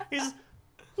 He's,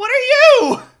 "What are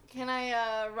you?" Can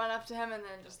I run up to him and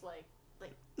then just like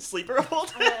Sleeper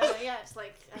hold. yeah, it's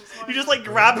like I just want You just like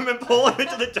grab him and pull him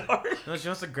into the dark. No, she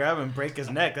wants to grab him and break his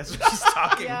neck. That's what she's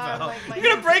talking Yeah, about. like my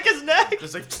You're gonna break his neck.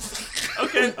 Just like.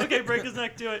 Okay, break his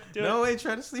neck. Do it. No way,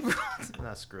 try to sleep.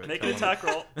 Nah, screw it. Make an kill him. attack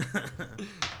roll. That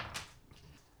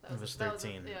It was that a-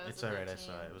 13. yeah, it was It's a alright, I 13.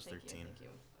 saw it. It was Thank 13. You, thank you.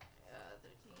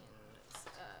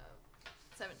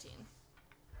 17.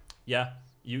 Yeah,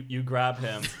 you grab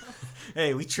him.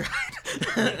 Hey, we tried.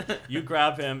 You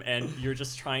grab him, and you're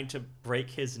just trying to break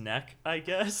his neck, I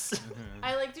guess.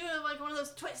 I like do like one of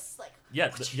those twists, like Yeah,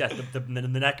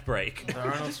 the neck break. The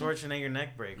Arnold Schwarzenegger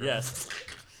neck breaker. Yes.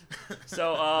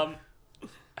 So,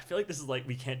 I feel like this is like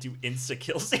we can't do insta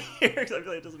kills here because I feel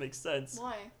like it doesn't make sense.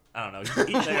 why? I don't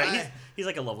know. He's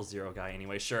like a level 0 guy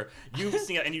anyway. Sure, you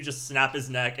sing it and you just snap his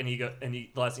neck, and the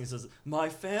last thing he says, "My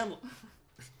family."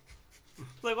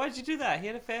 Like, why'd you do that? He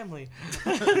had a family.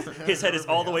 His head is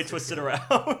all the way twisted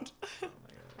around.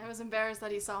 I was embarrassed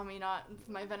that he saw me not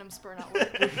my venom spur not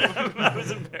working. I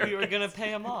was embarrassed. We were gonna pay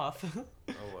him off.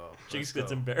 Oh well. Jinx let's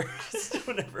gets go. embarrassed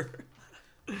whenever.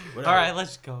 Whatever. All right,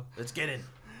 let's go. Let's get in.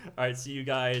 All right, so you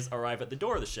guys arrive at the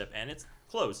door of the ship, and it's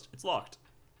closed. It's locked.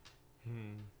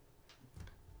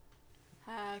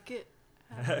 Hack it.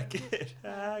 Hack it,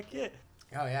 hack it.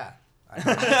 Oh yeah.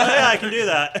 Yeah, I can do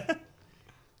that.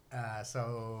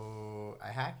 So I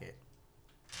hack it.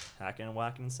 Hacking and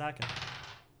whacking and sacking.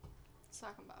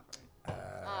 Sock and bopper.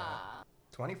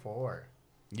 24.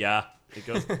 Yeah, it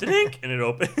goes dink and it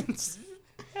opens.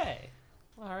 Hey.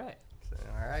 All right. So,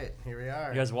 all right, here we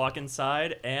are. You guys walk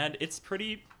inside, and it's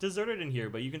pretty deserted in here,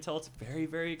 but you can tell it's very,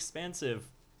 very expansive.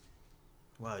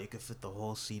 Wow, you could fit the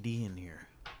whole CD in here.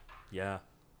 Yeah.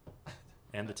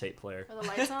 And the tape player. Are the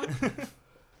lights on?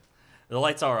 The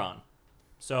lights are on.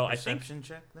 So I think... Perception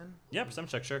check then? Yeah, perception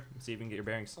check, sure. See if you can get your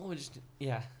bearings. Oh, we just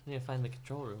need to find the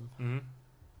control room. Mm-hmm.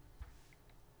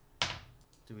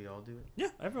 Do we all do it? Yeah,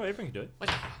 everyone can do it. Like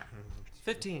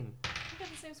 15. You got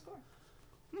the same score.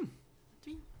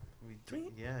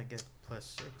 Yeah, I get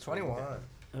 +6. 21.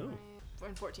 Oh. We're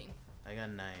in 14. I got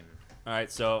 9. All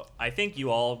right, so I think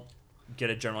you all get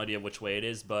a general idea of which way it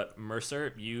is, but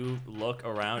Mercer, you look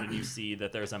around and you see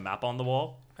that there's a map on the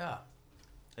wall. Oh.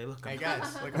 Hey, look. Hey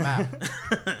guys, look at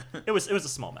the map. It was a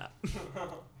small map.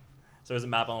 So there's a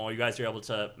map on the wall. You guys are able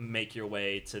to make your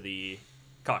way to the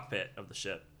cockpit of the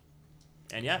ship.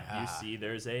 And yeah, you see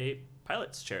there's a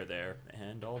pilot's chair there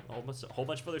and almost a whole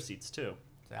bunch of other seats too.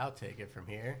 So I'll take it from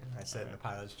here. I sit in the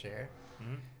pilot's chair.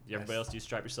 Mm-hmm. Everybody else, do you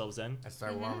strap yourselves in? I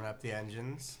start warming up the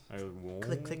engines.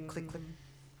 Click, click, click, click.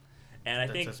 And I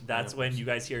That's think us that's when pilots. you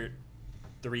guys hear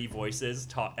 3 voices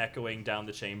echoing down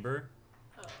the chamber,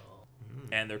 Oh.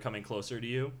 and they're coming closer to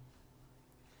you.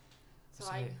 So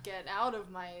I get out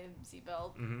of my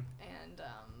seatbelt Mm-hmm. and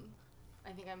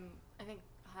I think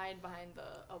hide behind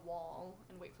a wall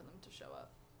and wait for them to show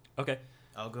up. Okay.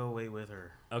 I'll go wait with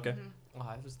her. Okay. Oh,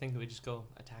 I was thinking we just go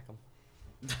attack them.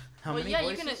 How well, many yeah,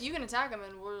 voices? you can attack them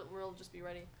and we'll just be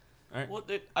ready. All right. Well,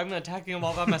 I'm attacking them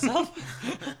all by myself.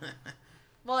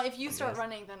 Well, if you start guess.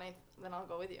 running, then I'll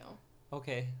go with you.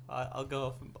 Okay, I'll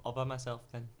go all by myself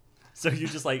then. So you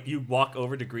just you walk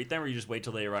over to greet them, or you just wait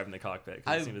till they arrive in the cockpit?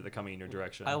 Because it seems that they're coming in your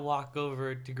direction. I walk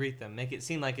over to greet them, make it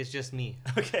seem like it's just me.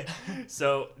 Okay.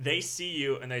 So they see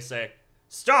you and they say,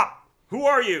 "Stop! Who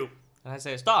are you?" And I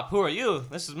say, "Stop! Who are you?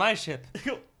 This is my ship."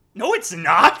 No, it's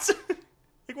not.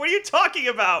 What are you talking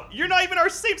about? You're not even our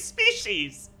same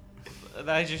species. And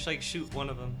I just shoot one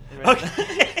of them.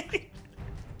 Okay.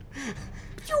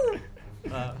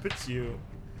 But you.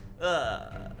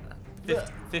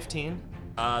 15.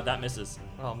 That misses.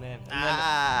 Oh man. And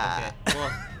Ah. then, okay.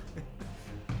 Well.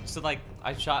 So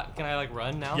I shot. Can I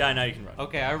run now? Yeah, now you can run.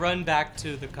 Okay, I run back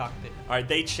to the cockpit. All right,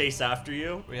 they chase after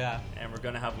you, Yeah. and we're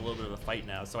gonna have a little bit of a fight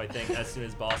now. So I think as soon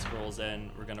as boss rolls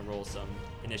in, we're gonna roll some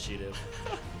initiative.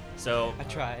 So, I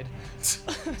tried.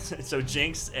 so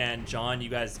Jinx and John, you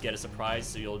guys get a surprise.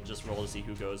 So you'll just roll to see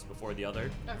who goes before the other.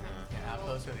 Okay. Yeah, how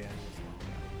close are the engines?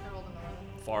 I rolled an 11.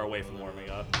 Far away from warming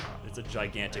up. It's a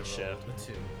gigantic ship. A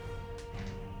 2.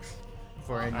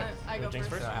 For Well, any- I go Jinx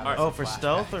first. first? So how Alright. does Oh, it for flash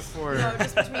stealth back? or for? No,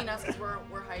 just between us because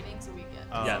we're hiding, so we get.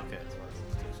 Oh, Yeah. okay.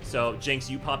 So Jinx,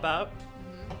 you pop out.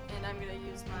 And I'm gonna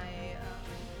use my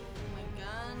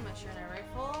gun, my Shirnai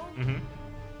rifle. Mm-hmm.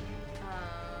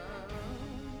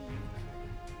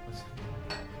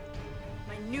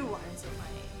 My new one, so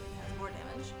has more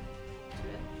damage to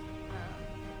it.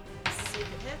 See if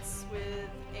it hits with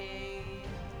a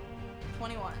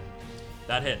 21.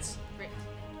 That hits. Great.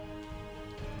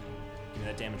 Give me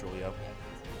that damage roll, yo. Yep.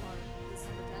 This is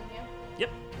the 10, yeah? Yep.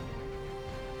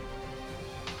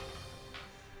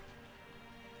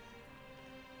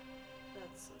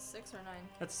 That's a 6 or 9.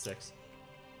 That's a 6.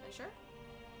 Are you sure?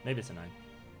 Maybe it's a 9.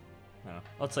 I don't know.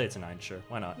 Let's say it's a 9, sure.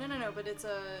 Why not? No, but it's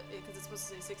because it's supposed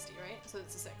to say 60, right? So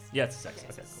it's a 6. Yeah, it's a 6. Okay,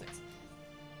 Okay, so it's a cool. 6.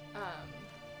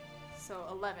 So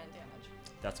 11 damage.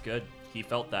 That's good. He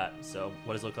felt that. So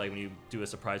what does it look like when you do a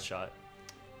surprise shot?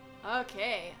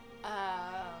 Okay.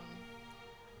 I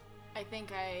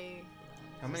think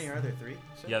How many are there? 3?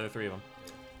 Yeah, there are 3 of them.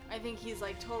 I think he's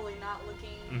totally not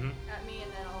looking Mhm. at me,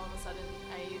 and then all of a sudden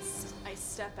I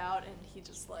step out and he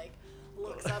just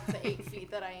looks up the 8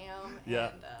 feet that I am,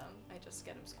 Yeah. and I just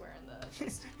get him square in the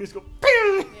chest. He just go,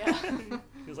 "Bing!" Yeah.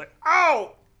 He was like,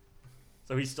 "Ow!"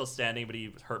 So he's still standing, but he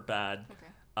was hurt bad. Okay.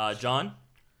 John?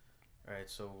 Alright,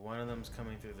 so one of them's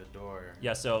coming through the door.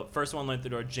 Yeah, so first one went through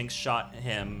the door, Jinx shot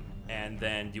him, and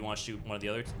then do you want to shoot one of the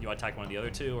other, you want to attack one of the other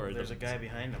 2? Or There's a guy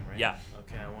behind him, right? Yeah.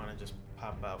 Okay, I want to just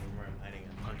pop out from where I'm hiding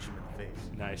and punch him in the face.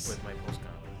 Nice. With my pulse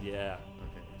gun. Yeah.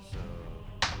 Okay, so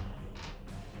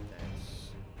that's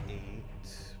 8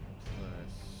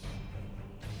 plus.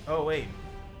 Oh wait,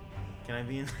 can I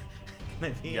be in? Can I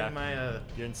be Yeah. in my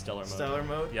You're in stellar mode. stellar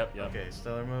mode? Yep, yep. Okay,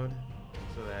 stellar mode.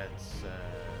 So that's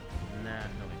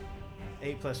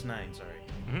 8 plus 9. Sorry.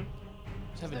 Mm-hmm.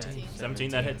 17.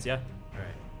 17, that hits, yeah. All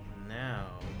right, now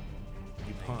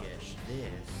You I punch. get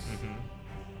this, Mm-hmm.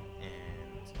 and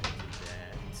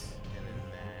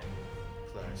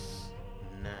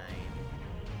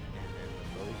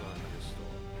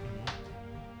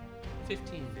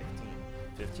 15.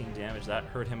 15 damage. That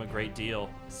hurt him a great deal.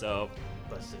 So,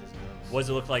 Busted his nose. what does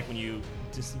it look like when you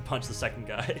just punch the second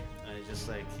guy? I just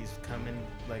like he's coming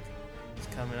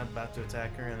up about to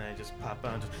attack her, and I just pop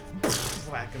out and just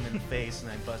whack him in the face,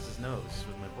 and I bust his nose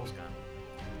with my pulse gun.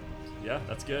 Yeah,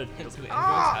 that's good. Do androids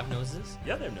have noses?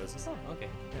 Yeah, they have noses. Oh, okay.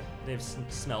 Yeah, they have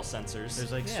smell sensors.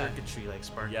 There's like Yeah. circuitry like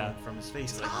sparkling Yeah. from his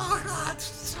face. Like,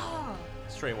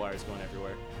 Straight wires going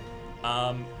everywhere.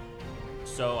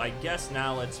 So I guess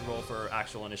now let's roll for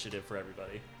actual initiative for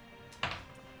everybody.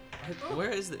 Where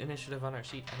is the initiative on our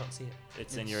sheet? I don't see it.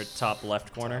 It's in your top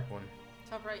left corner. Top one.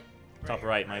 Top right. Top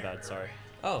right, my bad, sorry.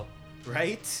 Oh,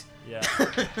 Right? Yeah.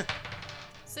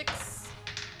 6.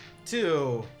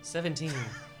 2. 17.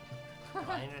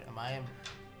 Am I I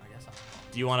guess I'm.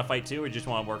 Do you want to fight too, or just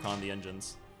want to work on the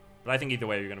engines? But I think either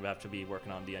way, you're going to have to be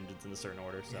working on the engines in a certain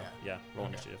order, so yeah, roll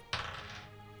Okay. initiative.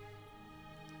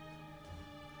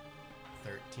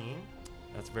 13.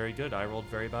 That's very good. I rolled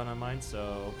very bad on mine,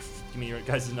 so give me your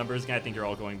guys' numbers again. I think you're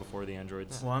all going before the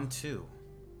androids. Well, I'm 2.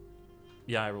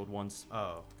 Yeah, I rolled once.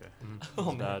 Oh, okay. Oh,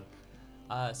 That's man.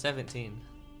 bad. 17.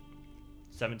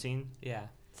 17, Yeah.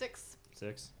 6.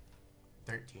 6,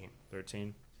 13.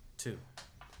 13. 2.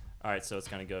 All right, so it's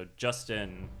going to go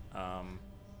Justin,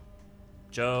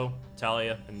 Joe,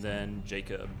 Talia, and then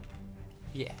Jacob.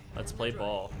 Yeah. Let's play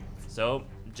ball. So,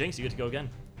 Jinx, you get to go again.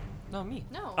 No, me.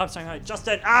 No. Oh, sorry,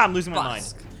 Justin. Ah, I'm losing my mind.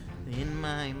 Bosk. In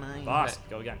my mind. Boss,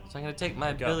 go again. So I'm gonna take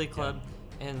my Go, Billy yeah. Club,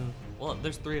 and well,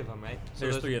 there's 3 of them, right? So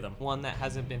There's 3 of them. One that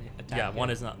hasn't been attacked. Yeah, one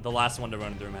yet. is not. The last one to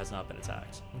run in the room has not been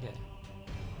attacked. Okay.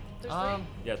 There's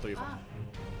Yeah, 3 of them.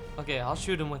 Okay, I'll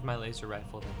shoot him with my laser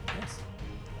rifle then. Yes.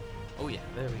 Oh yeah,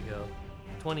 there we go.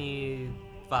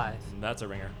 25. That's a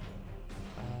ringer.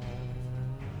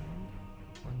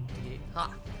 1d8.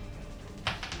 Ha!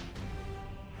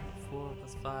 4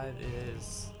 plus 5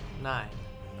 is 9.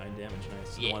 9 damage,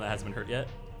 nice. The Yeah. one that hasn't been hurt yet?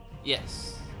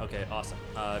 Yes. Okay, awesome.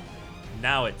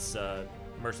 Now it's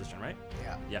Mercer's turn, right?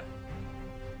 Yeah. Yeah.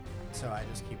 So I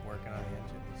just keep working on the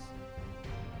engines.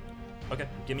 Okay,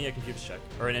 give me a computer check.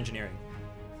 Or an engineering.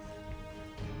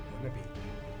 Wouldn't it be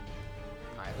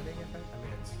piloting if I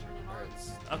mean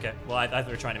it's Okay, well, I thought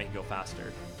they were trying to make it go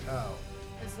faster. oh,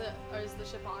 Is the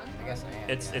ship on? I guess I am.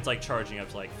 It's yeah. it's like charging up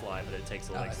to like fly, but it takes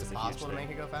a Oh, like is it's it a huge possible to thing.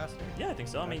 make it go faster? Yeah, I think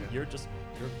so. I mean, Okay. you're a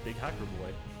big hacker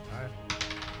boy. Alright.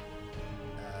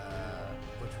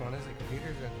 Which one is it?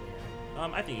 Computers or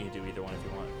engineering? I think you can do either one if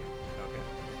you want. Okay.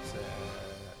 It's a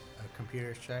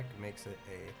computer's check makes it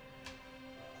a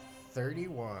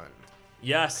 31.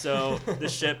 Yeah, so the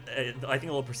ship, I think a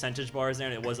little percentage bar is there,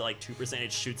 and it was at like 2%.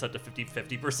 It shoots up to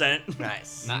 50%.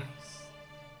 Nice. Nice.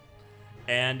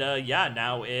 And yeah,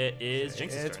 now it is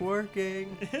Jinx's It's turn.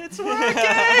 working. It's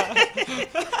working.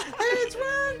 It's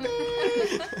working.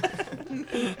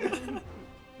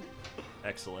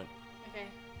 Excellent. Okay.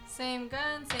 Same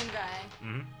gun, same guy.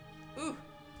 hmm Ooh,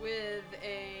 with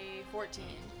a 14.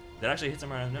 That actually hits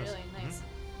him right on the nose. Really nice.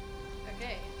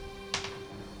 Okay.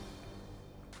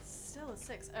 Still a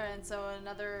 6. And so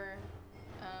another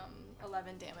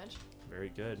 11 damage. Very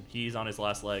good. He's on his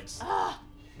last legs. Ah!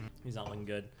 He's not looking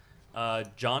good.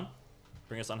 John,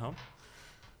 bring us on home.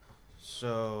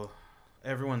 So,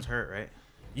 everyone's hurt, right?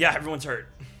 Yeah, everyone's hurt.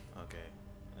 Okay.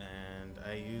 And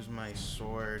I use my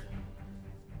sword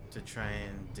to try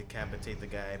and decapitate the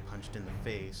guy I punched in the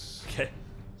face. Okay,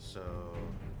 So,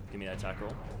 give me that attack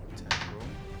roll. attack roll.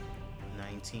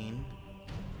 19.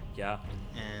 Yeah.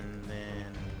 And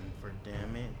then for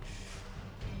damage,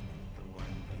 the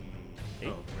 1d8. Eight?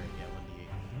 Oh, right, yeah,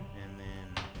 1d8. And then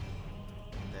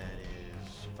that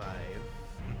is 5.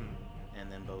 hmm And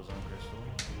then boson crystal.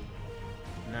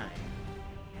 9.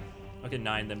 Okay,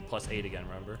 9, then plus 8 again,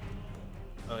 remember?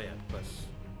 Oh, yeah, plus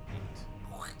 8.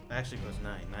 Actually, plus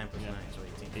 9. 9 plus Yeah. 9, so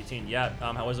 18. 18, yeah.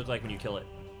 How does it look like when you kill it?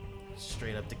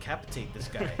 Straight up decapitate this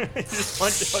guy. Just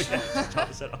punch it. Oh, yeah, just chop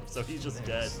his head off, so he's just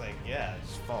dead. It's like, yeah, it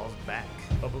just falls back.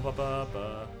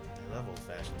 Ba-ba-ba-ba-ba. I love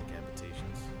old-fashioned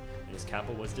decapitations. And his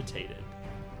kappa was detated.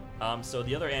 So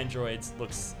the other androids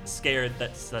look scared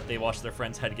that they watched their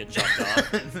friend's head get chopped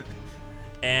off.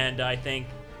 And I think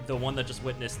the one that just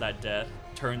witnessed that death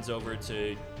turns over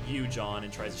to you, John,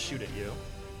 and tries to shoot at you.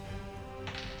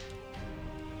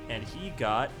 And he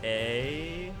got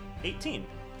a 18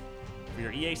 for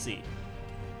your EAC.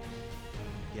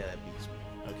 Yeah, that beats me.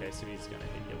 Okay, so he's gonna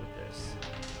hit you with this.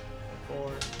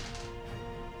 4.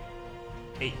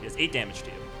 8. He does 8 damage to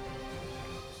you.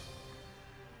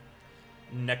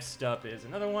 Next up is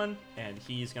another one, and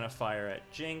he's gonna fire at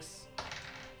Jinx.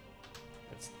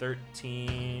 That's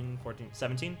 13, 14,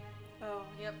 17. Oh,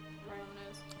 yep. Right on the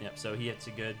nose. Yep, so he hits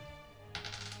you good.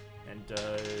 And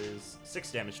does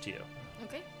 6 damage to you.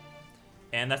 Okay.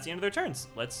 And that's the end of their turns.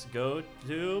 Let's go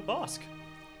to Bosk.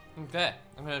 Okay,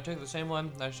 I'm gonna take the same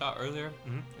one that I shot earlier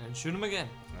Mhm. and shoot him again.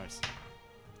 Nice.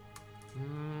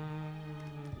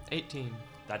 18.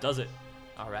 That does it.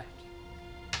 All right.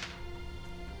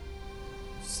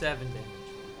 7 damage.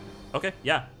 Okay,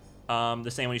 yeah. The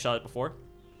same one you shot at before?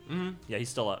 Mm-hmm. Yeah, he's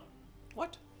still up.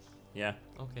 What? Yeah.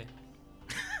 Okay.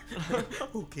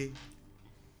 Okay.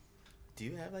 Do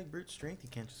you have like brute strength? You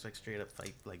can't just like straight up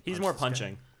fight like. He's punch more this guy?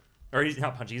 punching. Or he's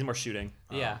not punching, he's more shooting.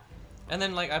 Yeah. And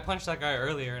then like I punched that guy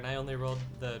earlier and I only rolled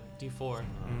the D4. Oh,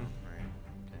 Mhm.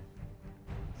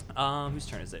 right. Whose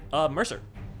turn is it? Mercer.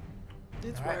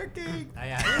 It's All right. working.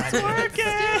 It's working!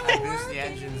 I boost the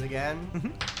engines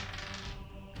again.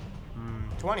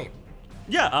 20.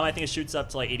 Yeah, I think it shoots up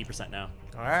to like 80% now.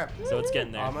 All right. So it's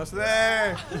getting there. Almost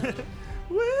there.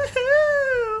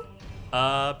 Woohoo!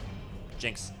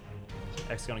 Jinx.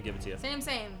 X gonna give it to you. Same.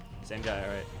 Same guy,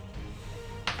 alright.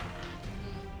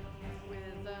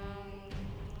 With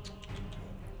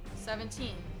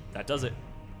 17. That does it.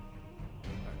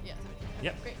 Yeah, 17. Okay,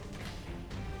 Yep.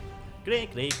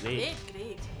 Great. Great.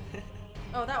 Great.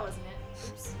 Oh, that wasn't it.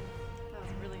 Oops. That was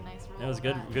a really nice roll. That was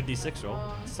good. Good D6 roll.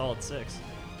 Um, Solid 6.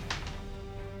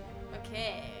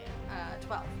 Okay.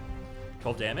 12.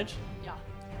 12 damage.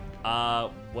 Yeah.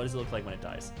 What does it look like when it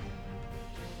dies?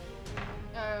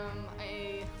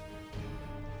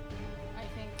 I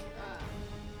think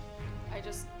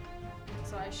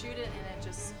so I shoot it and it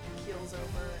just keels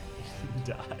over and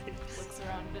Dies. looks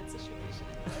around at its situation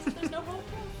and realizes there's no hope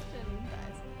left and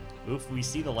dies. Oof, we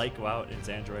see the light go out in its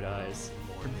android eyes.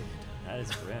 Morbid. That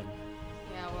is grim.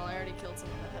 Yeah, well, I already killed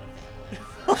someone that had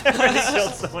a family. I already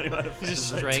killed someone who had a Just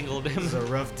family. strangled him. It was a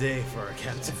rough day for our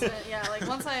captain. So, yeah, like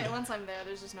once I'm there,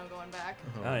 there's just no going back.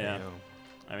 Oh, yeah. no.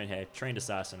 I mean, hey, trained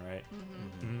assassin, right?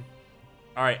 Mm-hmm. Mm-hmm.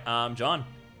 All right, John.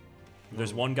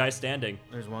 There's one guy standing.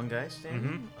 There's one guy standing.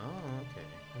 Mhm. Oh, okay.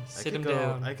 Sit him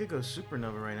down. I could go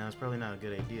supernova right now. It's probably not a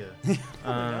good idea.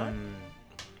 not.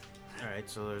 All right,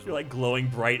 so there's. You're like glowing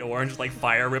bright orange, like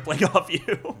fire rippling off you.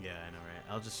 Yeah, I know, right?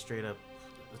 I'll just straight up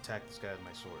attack this guy with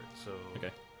my sword. So. Okay.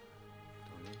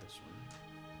 Don't need this one.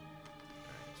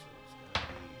 Alright, so it's gonna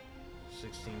be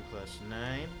 16 plus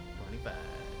 9, 25.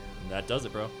 That does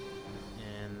it, bro.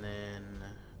 And then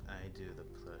I do the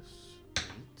plus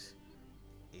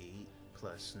 8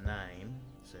 plus 9,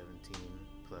 17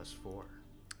 plus 4.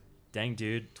 Dang,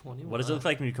 dude. 21. What does it look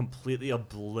like when you completely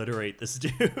obliterate this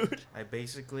dude? I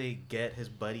basically get his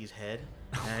buddy's head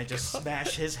and I just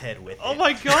smash his head with Oh it.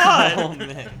 my god! Oh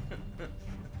man.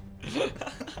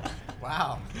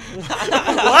 Wow.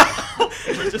 Wow!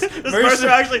 This person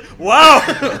actually. Wow!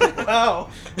 Wow!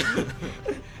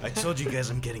 I told you guys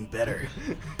I'm getting better.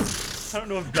 I don't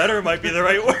know if better might be the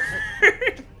right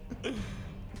word.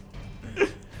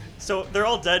 So they're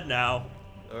all dead now.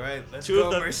 All right, let's Two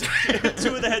go, of Mercer. the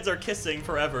two of the heads are kissing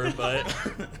forever, but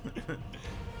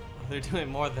They're doing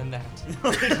more than that.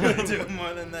 We're doing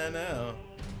more than that now.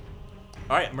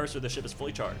 all right, Mercer, the ship is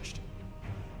fully charged.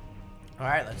 All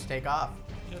right, let's take off.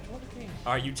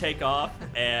 All right, you take off,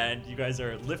 and you guys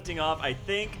are lifting off. I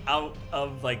think out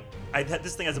of like,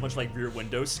 this thing has a bunch of like rear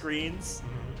window screens.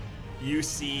 You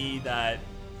see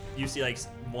like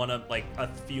one of like a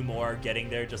few more getting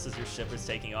there just as your ship is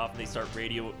taking off, and they start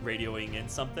radioing in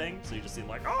something. So you just see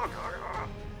like, oh god, ah.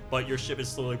 But your ship is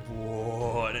slowly like,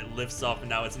 whoa, and it lifts up, and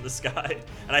now it's in the sky.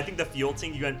 And I think the fuel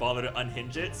tank, you didn't bother to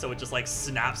unhinge it, so it just like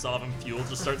snaps off, and fuel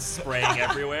just starts spraying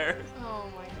everywhere. Oh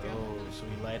my god. Oh, so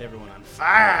we light everyone on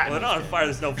fire. Well, they're not on fire.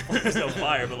 There's no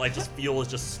fire, but like just fuel is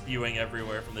just spewing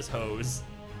everywhere from this hose.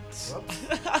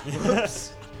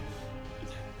 Whoops.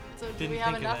 So do Didn't we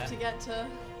have think of enough that. to get to?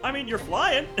 I mean, you're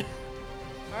flying.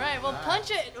 All right, well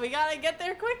punch it. We gotta get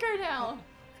there quicker now.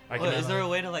 I Well, can- is there a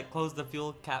way to like close the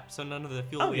fuel cap so none of the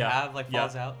fuel Oh, we yeah. have like Yeah.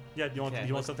 falls out? Yeah, you want Okay,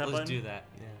 to let's click that button? do that.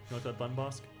 Yeah. You want that button,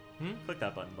 boss? Hmm? Click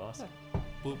that button, boss.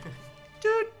 Boop.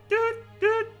 Doot.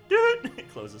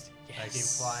 It closes. I keep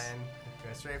flying.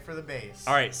 Go straight for the base.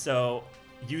 All right, so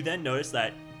you then notice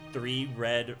that 3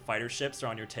 red fighter ships are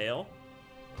on your tail.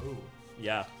 Ooh.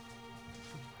 Yeah.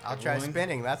 I'll try Rolling.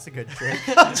 spinning. That's a good trick.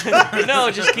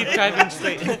 No, just keep driving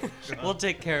straight. We'll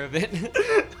take care of it.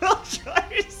 I'll try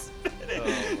to spin it.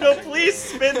 Oh No, my please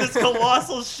spin this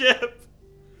colossal ship.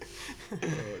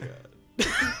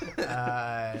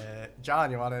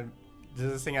 John, you want to?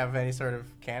 Does this thing have any sort of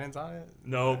cannons on it?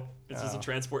 No, it's just a Oh.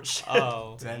 transport ship.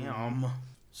 Oh. Damn.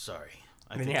 Sorry.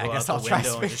 I Then, could yeah, I go guess out I'll the try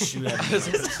window and just shoot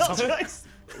spinning. at him.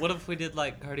 What if we did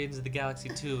like Guardians of the Galaxy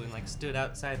 2 and like stood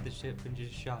outside the ship and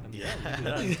just shot him?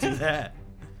 Yeah, do that.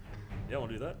 Yeah, we'll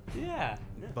do that. Yeah.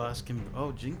 Boss can.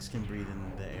 Oh, Jinx can breathe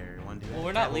in the air. Want to do that? Well,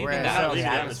 we're not leaving We're the still house. in the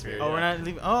Yeah. atmosphere. Oh, we're not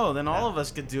leaving. Oh, then all of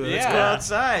us could do it. Let's go Yeah.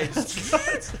 outside.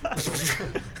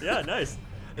 Yeah, nice.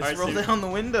 Let's Alright, roll so- down the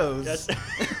windows. Yes.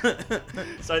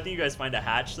 So I think you guys find a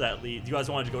hatch that leads. You guys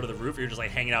wanted to go to the roof, or you're just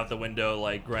like hanging out the window,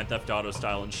 like Grand Theft Auto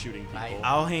style, and shooting people.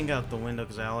 I'll hang out the window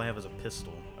because all I have is a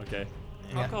pistol. Okay.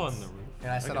 I'll go on the roof.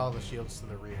 And I set Okay. all the shields to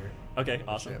the rear. Okay.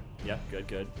 Awesome. Ship. Yeah. Good.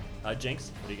 Good.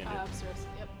 Jinx, what are you gonna do? Upstairs.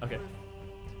 Yep. Okay. Roof.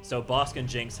 So Bosk and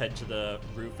Jinx head to the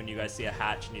roof, and you guys see a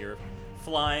hatch, and you're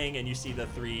flying, and you see the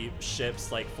 3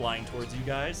 ships like flying towards you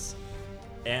guys.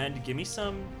 And give me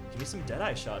some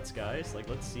Deadeye shots, guys. Like,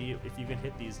 let's see if you can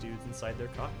hit these dudes inside their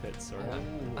cockpits. Or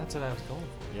That's what I was going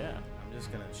for. yeah, I'm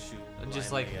just gonna shoot. Just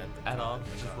blindly like the at top all, of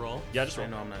the just top. roll. yeah. Just I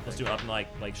roll. know I'm not Let's very do it up and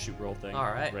like shoot roll thing.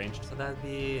 All right. Ranged. So that'd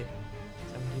be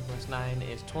 17 plus 9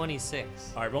 is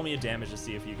 26. All right. Roll me a damage to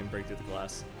see if you can break through the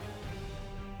glass.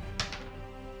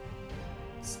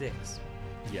 6.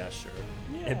 Yeah, sure.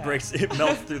 Yeah. It breaks. It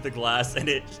melts through the glass, and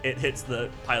it hits the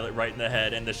pilot right in the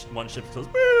head, and the one ship goes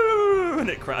woo, and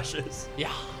it crashes.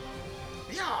 Yeah.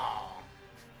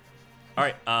 All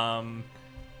right.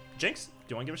 Jinx, do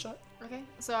you want to give it a shot? Okay.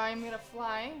 So I'm gonna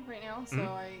fly right now, so Mhm.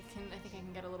 I think I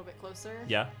can get a little bit closer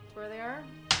Yeah. to where they are.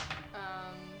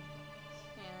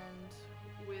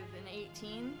 And with an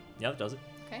 18. Yeah, that does it.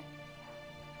 Okay.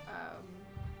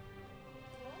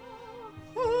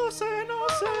 Oh, say no,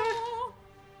 say.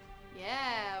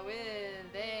 Yeah,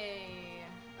 with a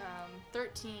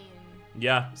 13.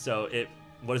 Yeah. So it.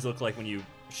 What does it look like when you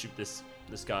shoot this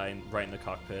guy right in the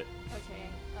cockpit? Okay.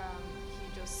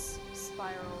 He just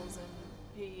spirals and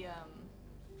he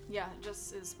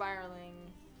just is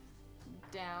spiraling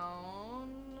down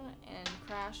and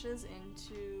crashes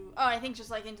into I think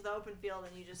just like into the open field,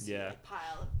 and you just see Yeah. a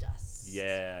pile of dust.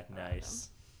 Yeah. around Nice.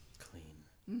 Clean.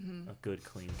 him. A good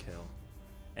clean kill.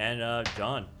 And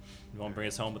John, you want to bring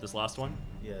us home with this last one?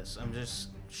 Yes, I'm just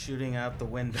shooting out the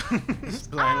window just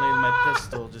blindly with my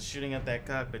pistol, just shooting at that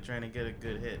cockpit, trying to get a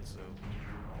good hit. So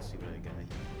let's see what I got here.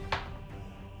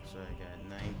 So I got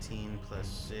 19 plus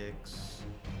 6.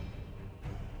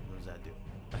 What does that do?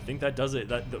 I think that does it.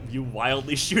 You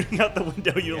wildly shooting out the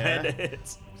window, you Yeah. land a hit.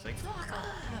 It's like,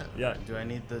 Yeah. do I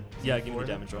need the Yeah, give me the D4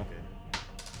 then? damage roll. Okay.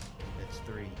 It's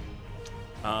 3.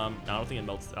 I don't think it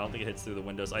melts. I don't think it hits through the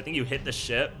windows. I think you hit the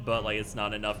ship, but like it's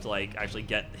not enough to like actually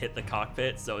hit the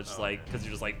cockpit. So it's just Oh, like okay. because you're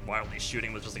just like wildly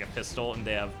shooting with just like a pistol, and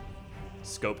they have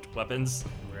scoped weapons.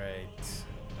 Right.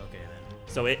 Okay then.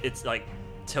 So it's like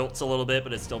tilts a little bit,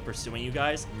 but it's still pursuing you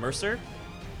guys. Mercer,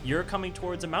 you're coming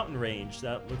towards a mountain range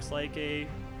that looks like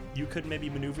you could maybe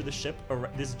maneuver the ship,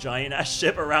 this giant ass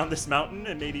ship around this mountain,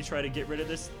 and maybe try to get rid of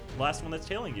this last one that's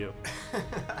tailing you. I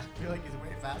feel like he's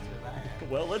way faster than I am.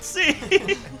 Well, let's see.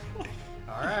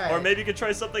 All right. Or maybe you could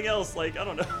try something else. Like I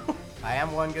don't know. I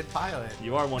am one good pilot.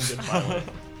 You are one good pilot.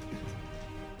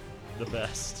 The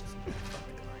best.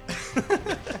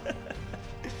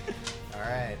 All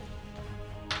right.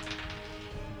 Yeah,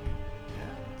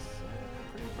 it's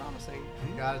pretty promising.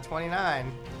 Got a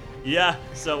 29. Yeah.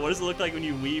 So what does it look like when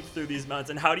you weave through these mountains,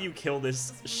 and how do you kill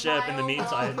this ship in the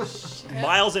meantime? Mile-long ship.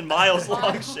 Miles and miles long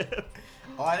Mile. ship.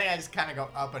 Oh, I think I just kind of go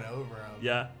up and over him.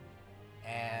 Yeah.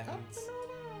 And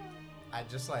I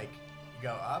just like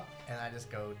go up and I just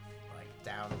go like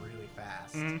down really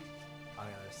fast Mhm. on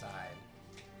the other side.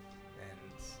 And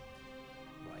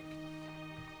like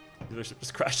The other ship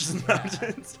just crashes in the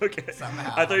mountains. Okay.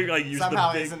 somehow I thought you were gonna use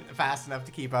somehow the big. isn't fast enough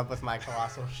to keep up with my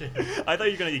colossal ship. I thought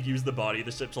you were gonna use the body of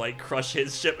the ship to like crush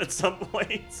his ship at some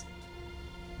point.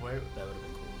 Where, That would have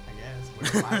been cool. I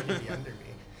guess. Why would he be under me?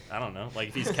 I don't know. Like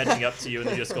if he's catching up to you and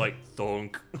you just go like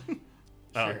thunk.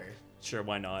 Sure. Sure,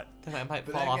 why not? Then I might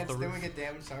But fall that off gets, the then roof. we get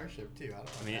damage to our ship too. I don't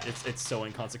know. I mean, it's so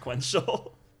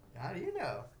inconsequential. How do you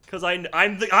know? Cause I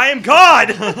am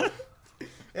God.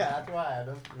 Yeah, that's why.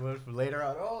 Later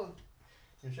on, oh,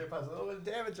 your ship has a little bit of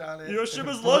damage on it. Your ship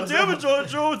has a lot of damage on it,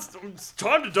 Joe. It's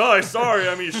time to die. Sorry.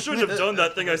 I mean, you shouldn't have done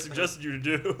that thing I suggested you to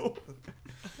do.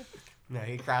 No,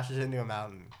 he crashes into a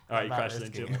mountain. All right, I'm he not crashes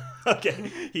into risking him. it.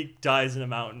 Okay, he dies in a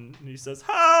mountain, and he says,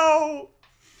 "How?"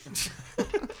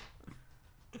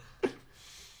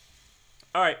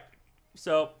 All right,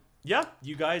 so yeah,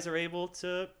 you guys are able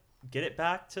to get it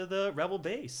back to the rebel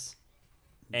base,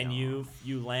 and you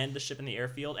land the ship in the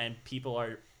airfield, and people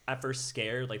are at first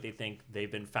scared, like they think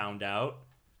they've been found out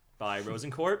by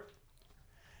Rosencorp,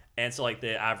 and so like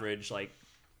the average like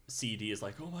CD is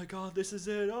like, oh my god, this is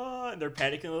it, and they're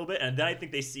panicking a little bit, and then I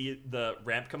think they see the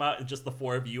ramp come out, and just the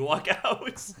 4 of you walk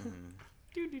out.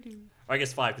 Or I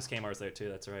guess 5 because Kmar's there too.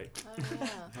 That's right. Oh yeah.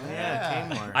 Oh, yeah,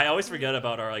 Kmart. I always forget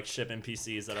about our like ship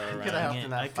NPCs that are could've around. helped in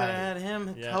that I could have fight. had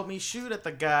him Yeah. help me shoot at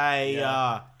the guy.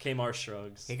 Yeah. Kmar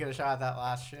shrugs. He could have shot at that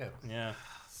last ship. Yeah.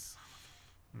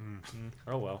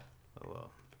 Oh well. Oh well.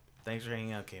 Thanks for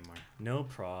hanging out, Kmart. No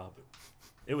prob.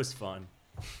 It was fun.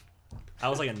 I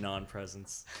was like a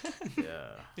non-presence.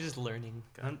 Yeah. You're just learning.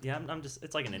 I'm just.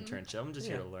 It's like an internship. I'm just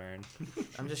here to learn.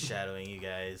 I'm just shadowing you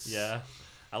guys. Yeah.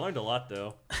 I learned a lot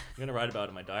though. I'm gonna write about it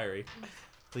in my diary.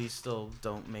 Please still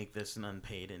don't make this an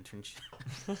unpaid internship.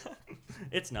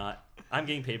 It's not. I'm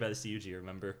getting paid by the CUG.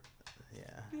 Remember?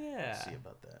 Yeah. Yeah. See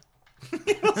about that.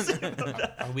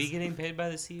 Are we getting paid by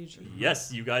the CUG?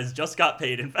 Yes, you guys just got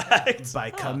paid. In fact. By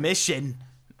commission.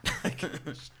 Alright, go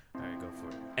for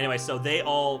it. Anyway, so they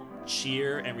all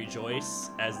cheer and rejoice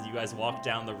as you guys walk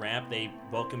down the ramp. They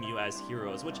welcome you as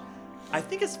heroes, which I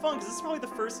think is fun because this is probably the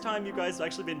first time you guys have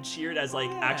actually been cheered as like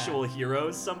Yeah. actual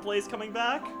heroes someplace coming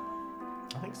back.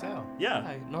 I think so.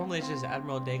 Yeah. Normally it's just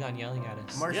Admiral Dagon yelling at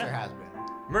us. Mercer Yeah. has been.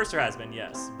 Mercer has been,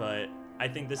 yes, but I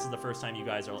think this is the first time you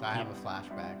guys are. So I have a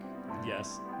flashback.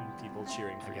 Yes, people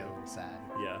cheering I for get a you. little sad.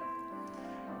 Yeah,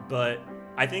 but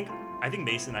I think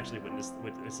Mason actually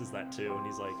witnesses that too, and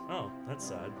he's like, "Oh, that's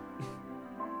sad."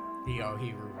 He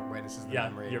witnesses the Yeah,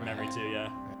 memory. your of my- memory too. Yeah.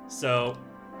 So,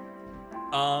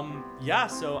 yeah.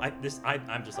 So I just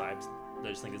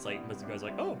think it's like most of you guys are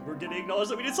like, "Oh, we're getting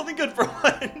acknowledged that we did something good for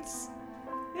once."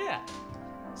 Yeah.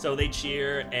 So they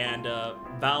cheer, and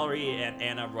Valerie and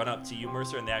Anna run up to you,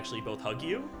 Mercer, and they actually both hug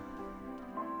you.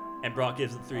 And Brock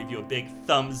gives the three of you a big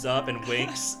thumbs up and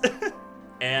winks.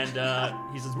 And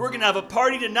he says, "We're gonna have a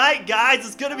party tonight, guys.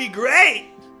 It's gonna be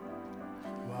great."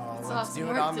 Well, So let's have do some it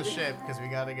work on to the do. ship because we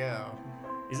gotta go.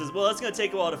 He says, "Well, it's gonna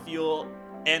take a while to fuel,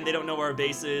 and they don't know where our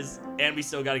base is, and we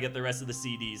still gotta get the rest of the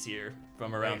CDs here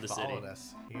from around They the city." followed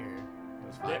us here.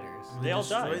 Those They, fighters. they all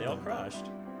destroyed died. They all them. crashed.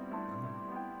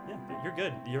 Yeah, you're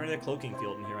good. You're in the cloaking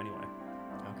field in here anyway.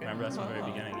 Okay. Remember that's from the very Oh.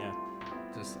 beginning, yeah.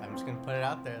 I'm just gonna put it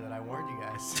out there that I warned you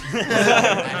guys.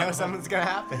 I know something's gonna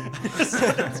happen.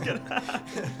 That's good.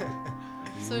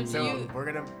 So do So you?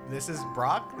 this is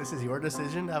Brock. This is your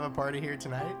decision to have a party here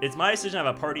tonight. It's my decision to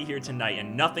have a party here tonight,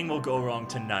 and nothing will go wrong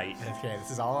tonight. Okay,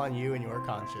 this is all on you and your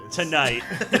conscience. Tonight.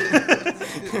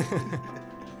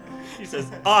 He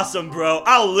says, "Awesome, bro.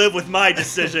 I'll live with my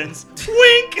decisions."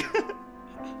 Wink!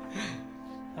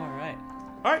 All right.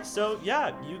 All right, so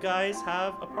yeah, you guys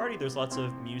have a party. There's lots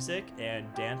of music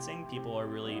and dancing. People are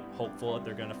really hopeful that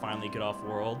they're going to finally get off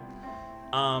world.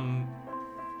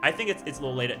 I think it's a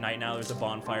little late at night now. There's a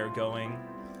bonfire going.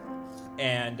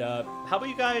 And how about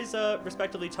you guys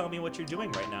respectively tell me what you're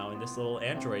doing right now in this little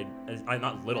android,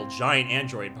 not little, giant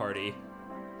android party?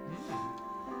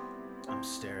 I'm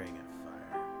staring at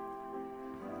fire.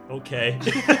 Okay.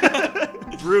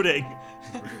 Brooding.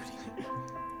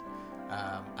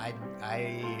 I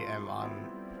am on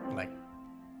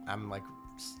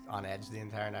edge the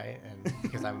entire night, and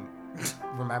because I'm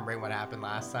remembering what happened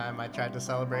last time I tried to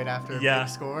celebrate after a Yeah. big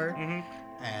score. hmm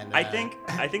And I think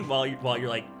while you're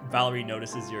like, Valerie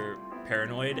notices you're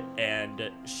paranoid,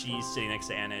 and she's sitting next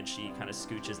to Anna, and she kind of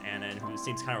scooches Anna, and who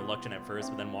seems kind of reluctant at first,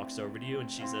 but then walks over to you, and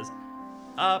she says,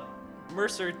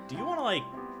 Mercer, do you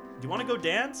want to go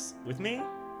dance with me?"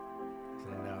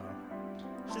 no.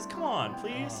 She says, "Come on,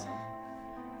 please."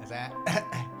 Is that?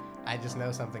 I just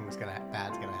know something's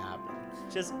bad's gonna happen.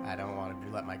 She says, I don't want to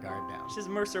let my guard down.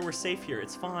 "Mercer, we're safe here.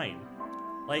 It's fine.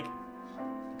 Like,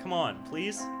 come on,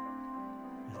 please."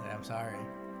 I said, I'm sorry.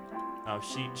 Oh,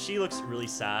 she looks really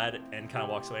sad and kind of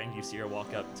walks away, and you see her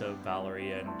walk up to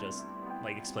Valerie and just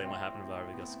like explain what happened.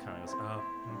 Valerie goes, "Oh,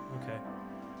 okay."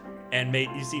 And I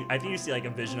think you see like a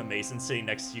vision of Mason sitting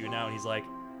next to you now, and he's like,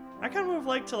 "I kind of would have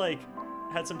liked to like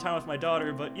had some time with my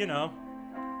daughter, but you know,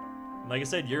 like I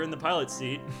said, you're in the pilot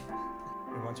seat."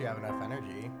 And once you have enough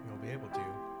energy, you'll be able to.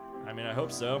 I mean, I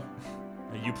hope so.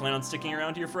 You plan on sticking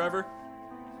around here forever?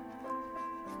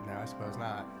 No, I suppose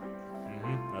not.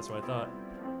 That's what I thought.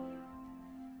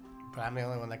 But I'm the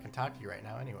only one that can talk to you right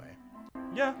now, anyway.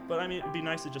 Yeah, but I mean, it'd be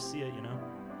nice to just see it, you know?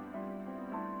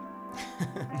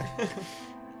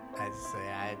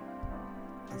 I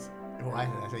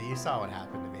say you saw what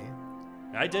happened to me.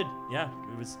 I did. Yeah,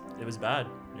 it was bad.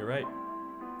 You're right.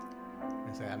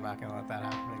 I say I'm not gonna let that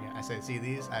happen again. I say, see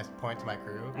these? I point to my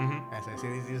crew. Mhm. I say,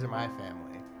 see these are my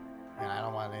family, and I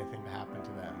don't want anything to happen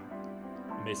to them.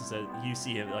 Mason said, you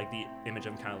see him, like the image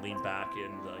of him kind of leaned back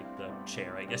in like the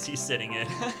chair, I guess he's sitting in.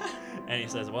 And he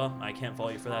says, "Well, I can't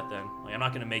fault you for that then. Like, I'm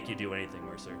not going to make you do anything,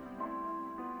 Mercer."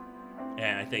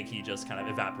 And I think he just kind of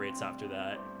evaporates after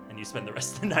that, and you spend the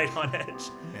rest of the night on edge.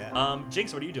 Yeah.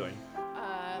 Jinx, what are you doing?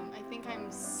 I think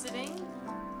I'm sitting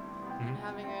Mhm.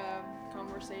 having a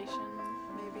conversation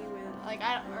maybe with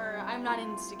I'm not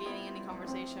instigating any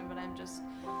conversation, but I'm just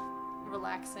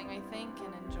relaxing, I think,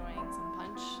 and enjoying some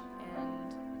punch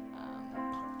and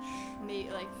maybe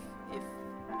if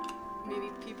maybe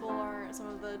people are some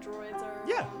of the droids are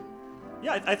Yeah.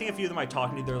 Yeah, I think a few of them I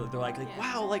talk to, they're like, Yeah.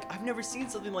 wow, like I've never seen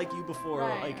something like you before.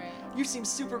 Right, Like right. you seem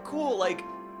super cool. Like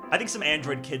I think some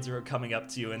android kids are coming up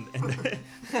to you and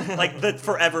like the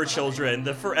forever children,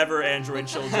 the forever android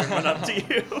children went up to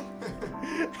you.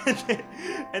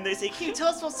 and they say, can you tell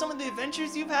us about some of the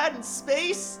adventures you've had in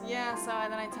space? Yeah, so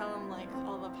then I tell them like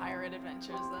all the pirate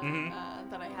adventures that Mhm.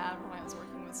 that I had when I was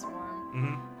working with Swarm.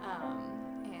 Mm-hmm.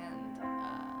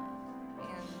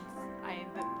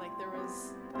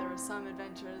 There was some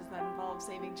adventures that involved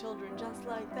saving children just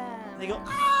like them. They go,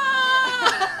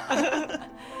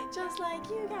 Just like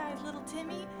you guys, little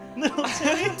Timmy. little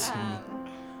Timmy.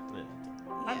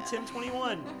 I'm Yeah. Tim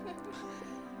 21.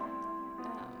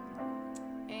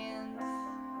 And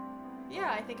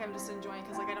yeah, I think I'm just enjoying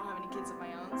because like I don't have any kids of my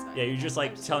own. So Yeah, you're just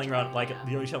like I'm just telling around enjoying, like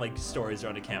you're telling like stories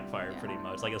around a campfire, Yeah. pretty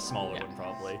much, like a smaller Yeah. one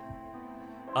probably.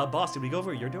 Boss, did we go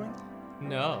over what you're doing?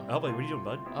 No. Oh, wait, what are you doing,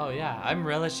 bud? Oh yeah, I'm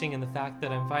relishing in the fact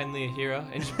that I'm finally a hero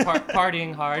and just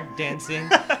partying hard, dancing,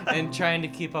 and trying to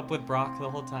keep up with Brock the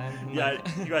whole time. And, Yeah,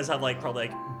 like, you guys have like probably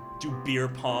like do beer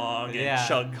pong and Yeah.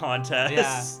 chug contests.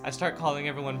 yeah, I start calling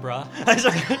everyone bruh. I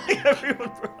start calling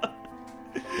everyone, bro.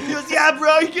 He goes, yeah,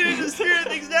 bro, you get into the spirit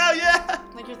of things now, yeah.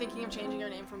 Like you're thinking of changing your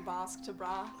name from Bosk to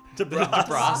Bra. To Brosk.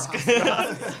 Brosk.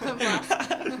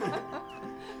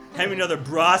 Hand me another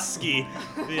broski.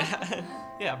 yeah,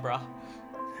 yeah, bruh.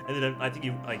 And then I think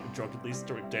you like drunkenly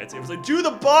started dancing. I was like, do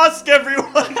the Bosk,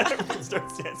 everyone! Everyone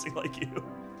starts dancing like you.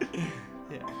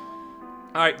 Yeah.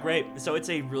 All right, great. So it's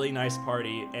a really nice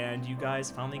party, and you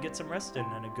guys finally get some rest in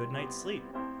and a good night's sleep.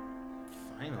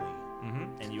 Finally.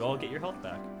 And you all get your health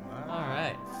back. All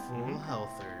right. Full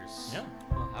healthers. Yeah.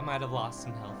 Well, I might have lost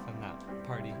some health in that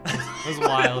party. It was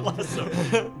wild.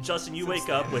 So, Justin, you wake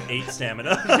up with 8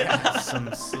 stamina.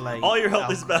 Some slight. All your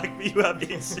health is back, but you have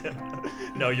 8 stamina.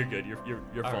 No, you're good. You're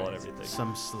full on right. everything.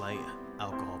 Some slight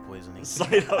alcohol poisoning.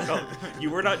 Slight alcohol. You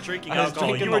were not drinking I was alcohol.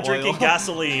 drinking You were the drinking oil.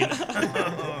 gasoline.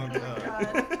 Oh, God.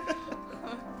 God.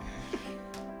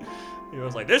 He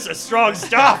was like, "This is strong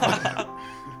stuff."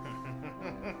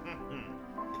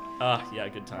 Yeah,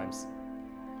 good times.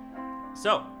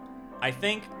 So, I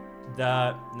think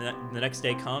the next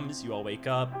day comes. You all wake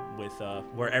up with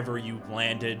wherever you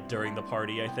landed during the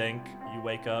party. I think you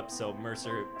wake up. So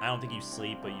Mercer, I don't think you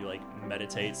sleep, but you like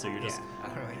meditate. So you're just I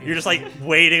don't really you're just like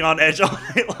waiting on edge all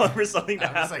night long for something to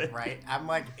I'm just happen. like I'm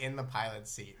like in the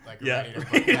pilot's seat, like Yeah, ready to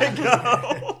ready put back to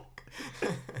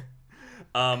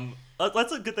go.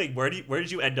 That's a good thing. Where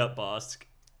did you end up, Bosk?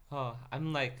 Oh,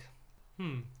 I'm like,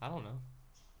 I don't know.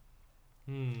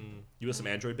 You with some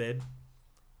android babe?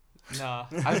 No,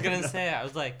 I was gonna say I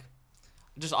was like,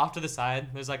 just off to the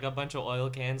side. There's like a bunch of oil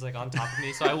cans like on top of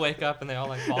me, so I wake up and they all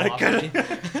like fall off of me.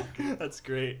 That's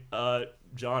great.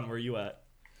 John, where are you at?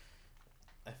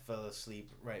 I fell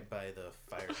asleep right by the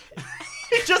fire pit.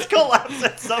 You just collapse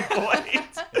at some point.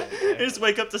 You just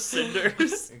wake up to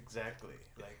cinders. Exactly.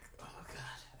 Like, oh God,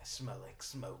 I smell like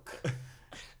smoke.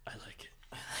 I like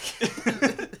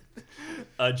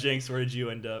it. Jinx, where did you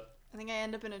end up? I think I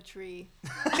end up in a tree.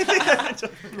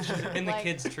 In the Like,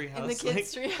 kids' treehouse. In the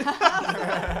kids' tree.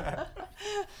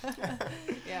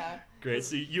 Yeah. Great.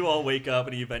 So you all wake up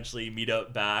and you eventually meet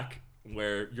up back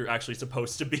where you're actually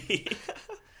supposed to be.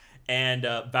 And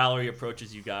Valerie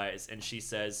approaches you guys and she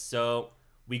says, "So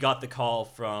we got the call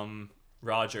from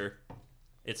Roger.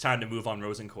 It's time to move on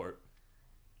Rosencourt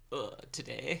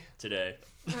Today. today."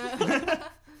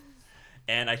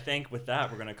 And I think with that,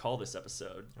 we're going to call this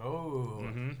episode. Oh.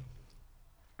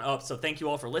 Oh, so thank you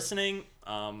all for listening.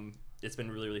 It's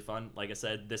been really, really fun. Like I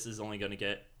said, this is only going to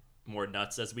get more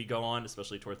nuts as we go on,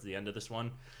 especially towards the end of this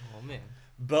one. Oh man.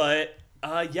 But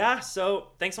yeah, so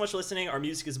thanks so much for listening. Our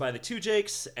music is by the Two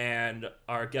Jakes, and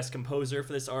our guest composer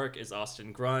for this arc is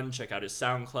Austin Grun. Check out his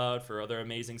SoundCloud for other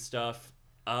amazing stuff.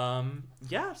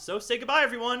 Yeah, so say goodbye,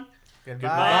 everyone. Goodbye.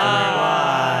 Goodbye.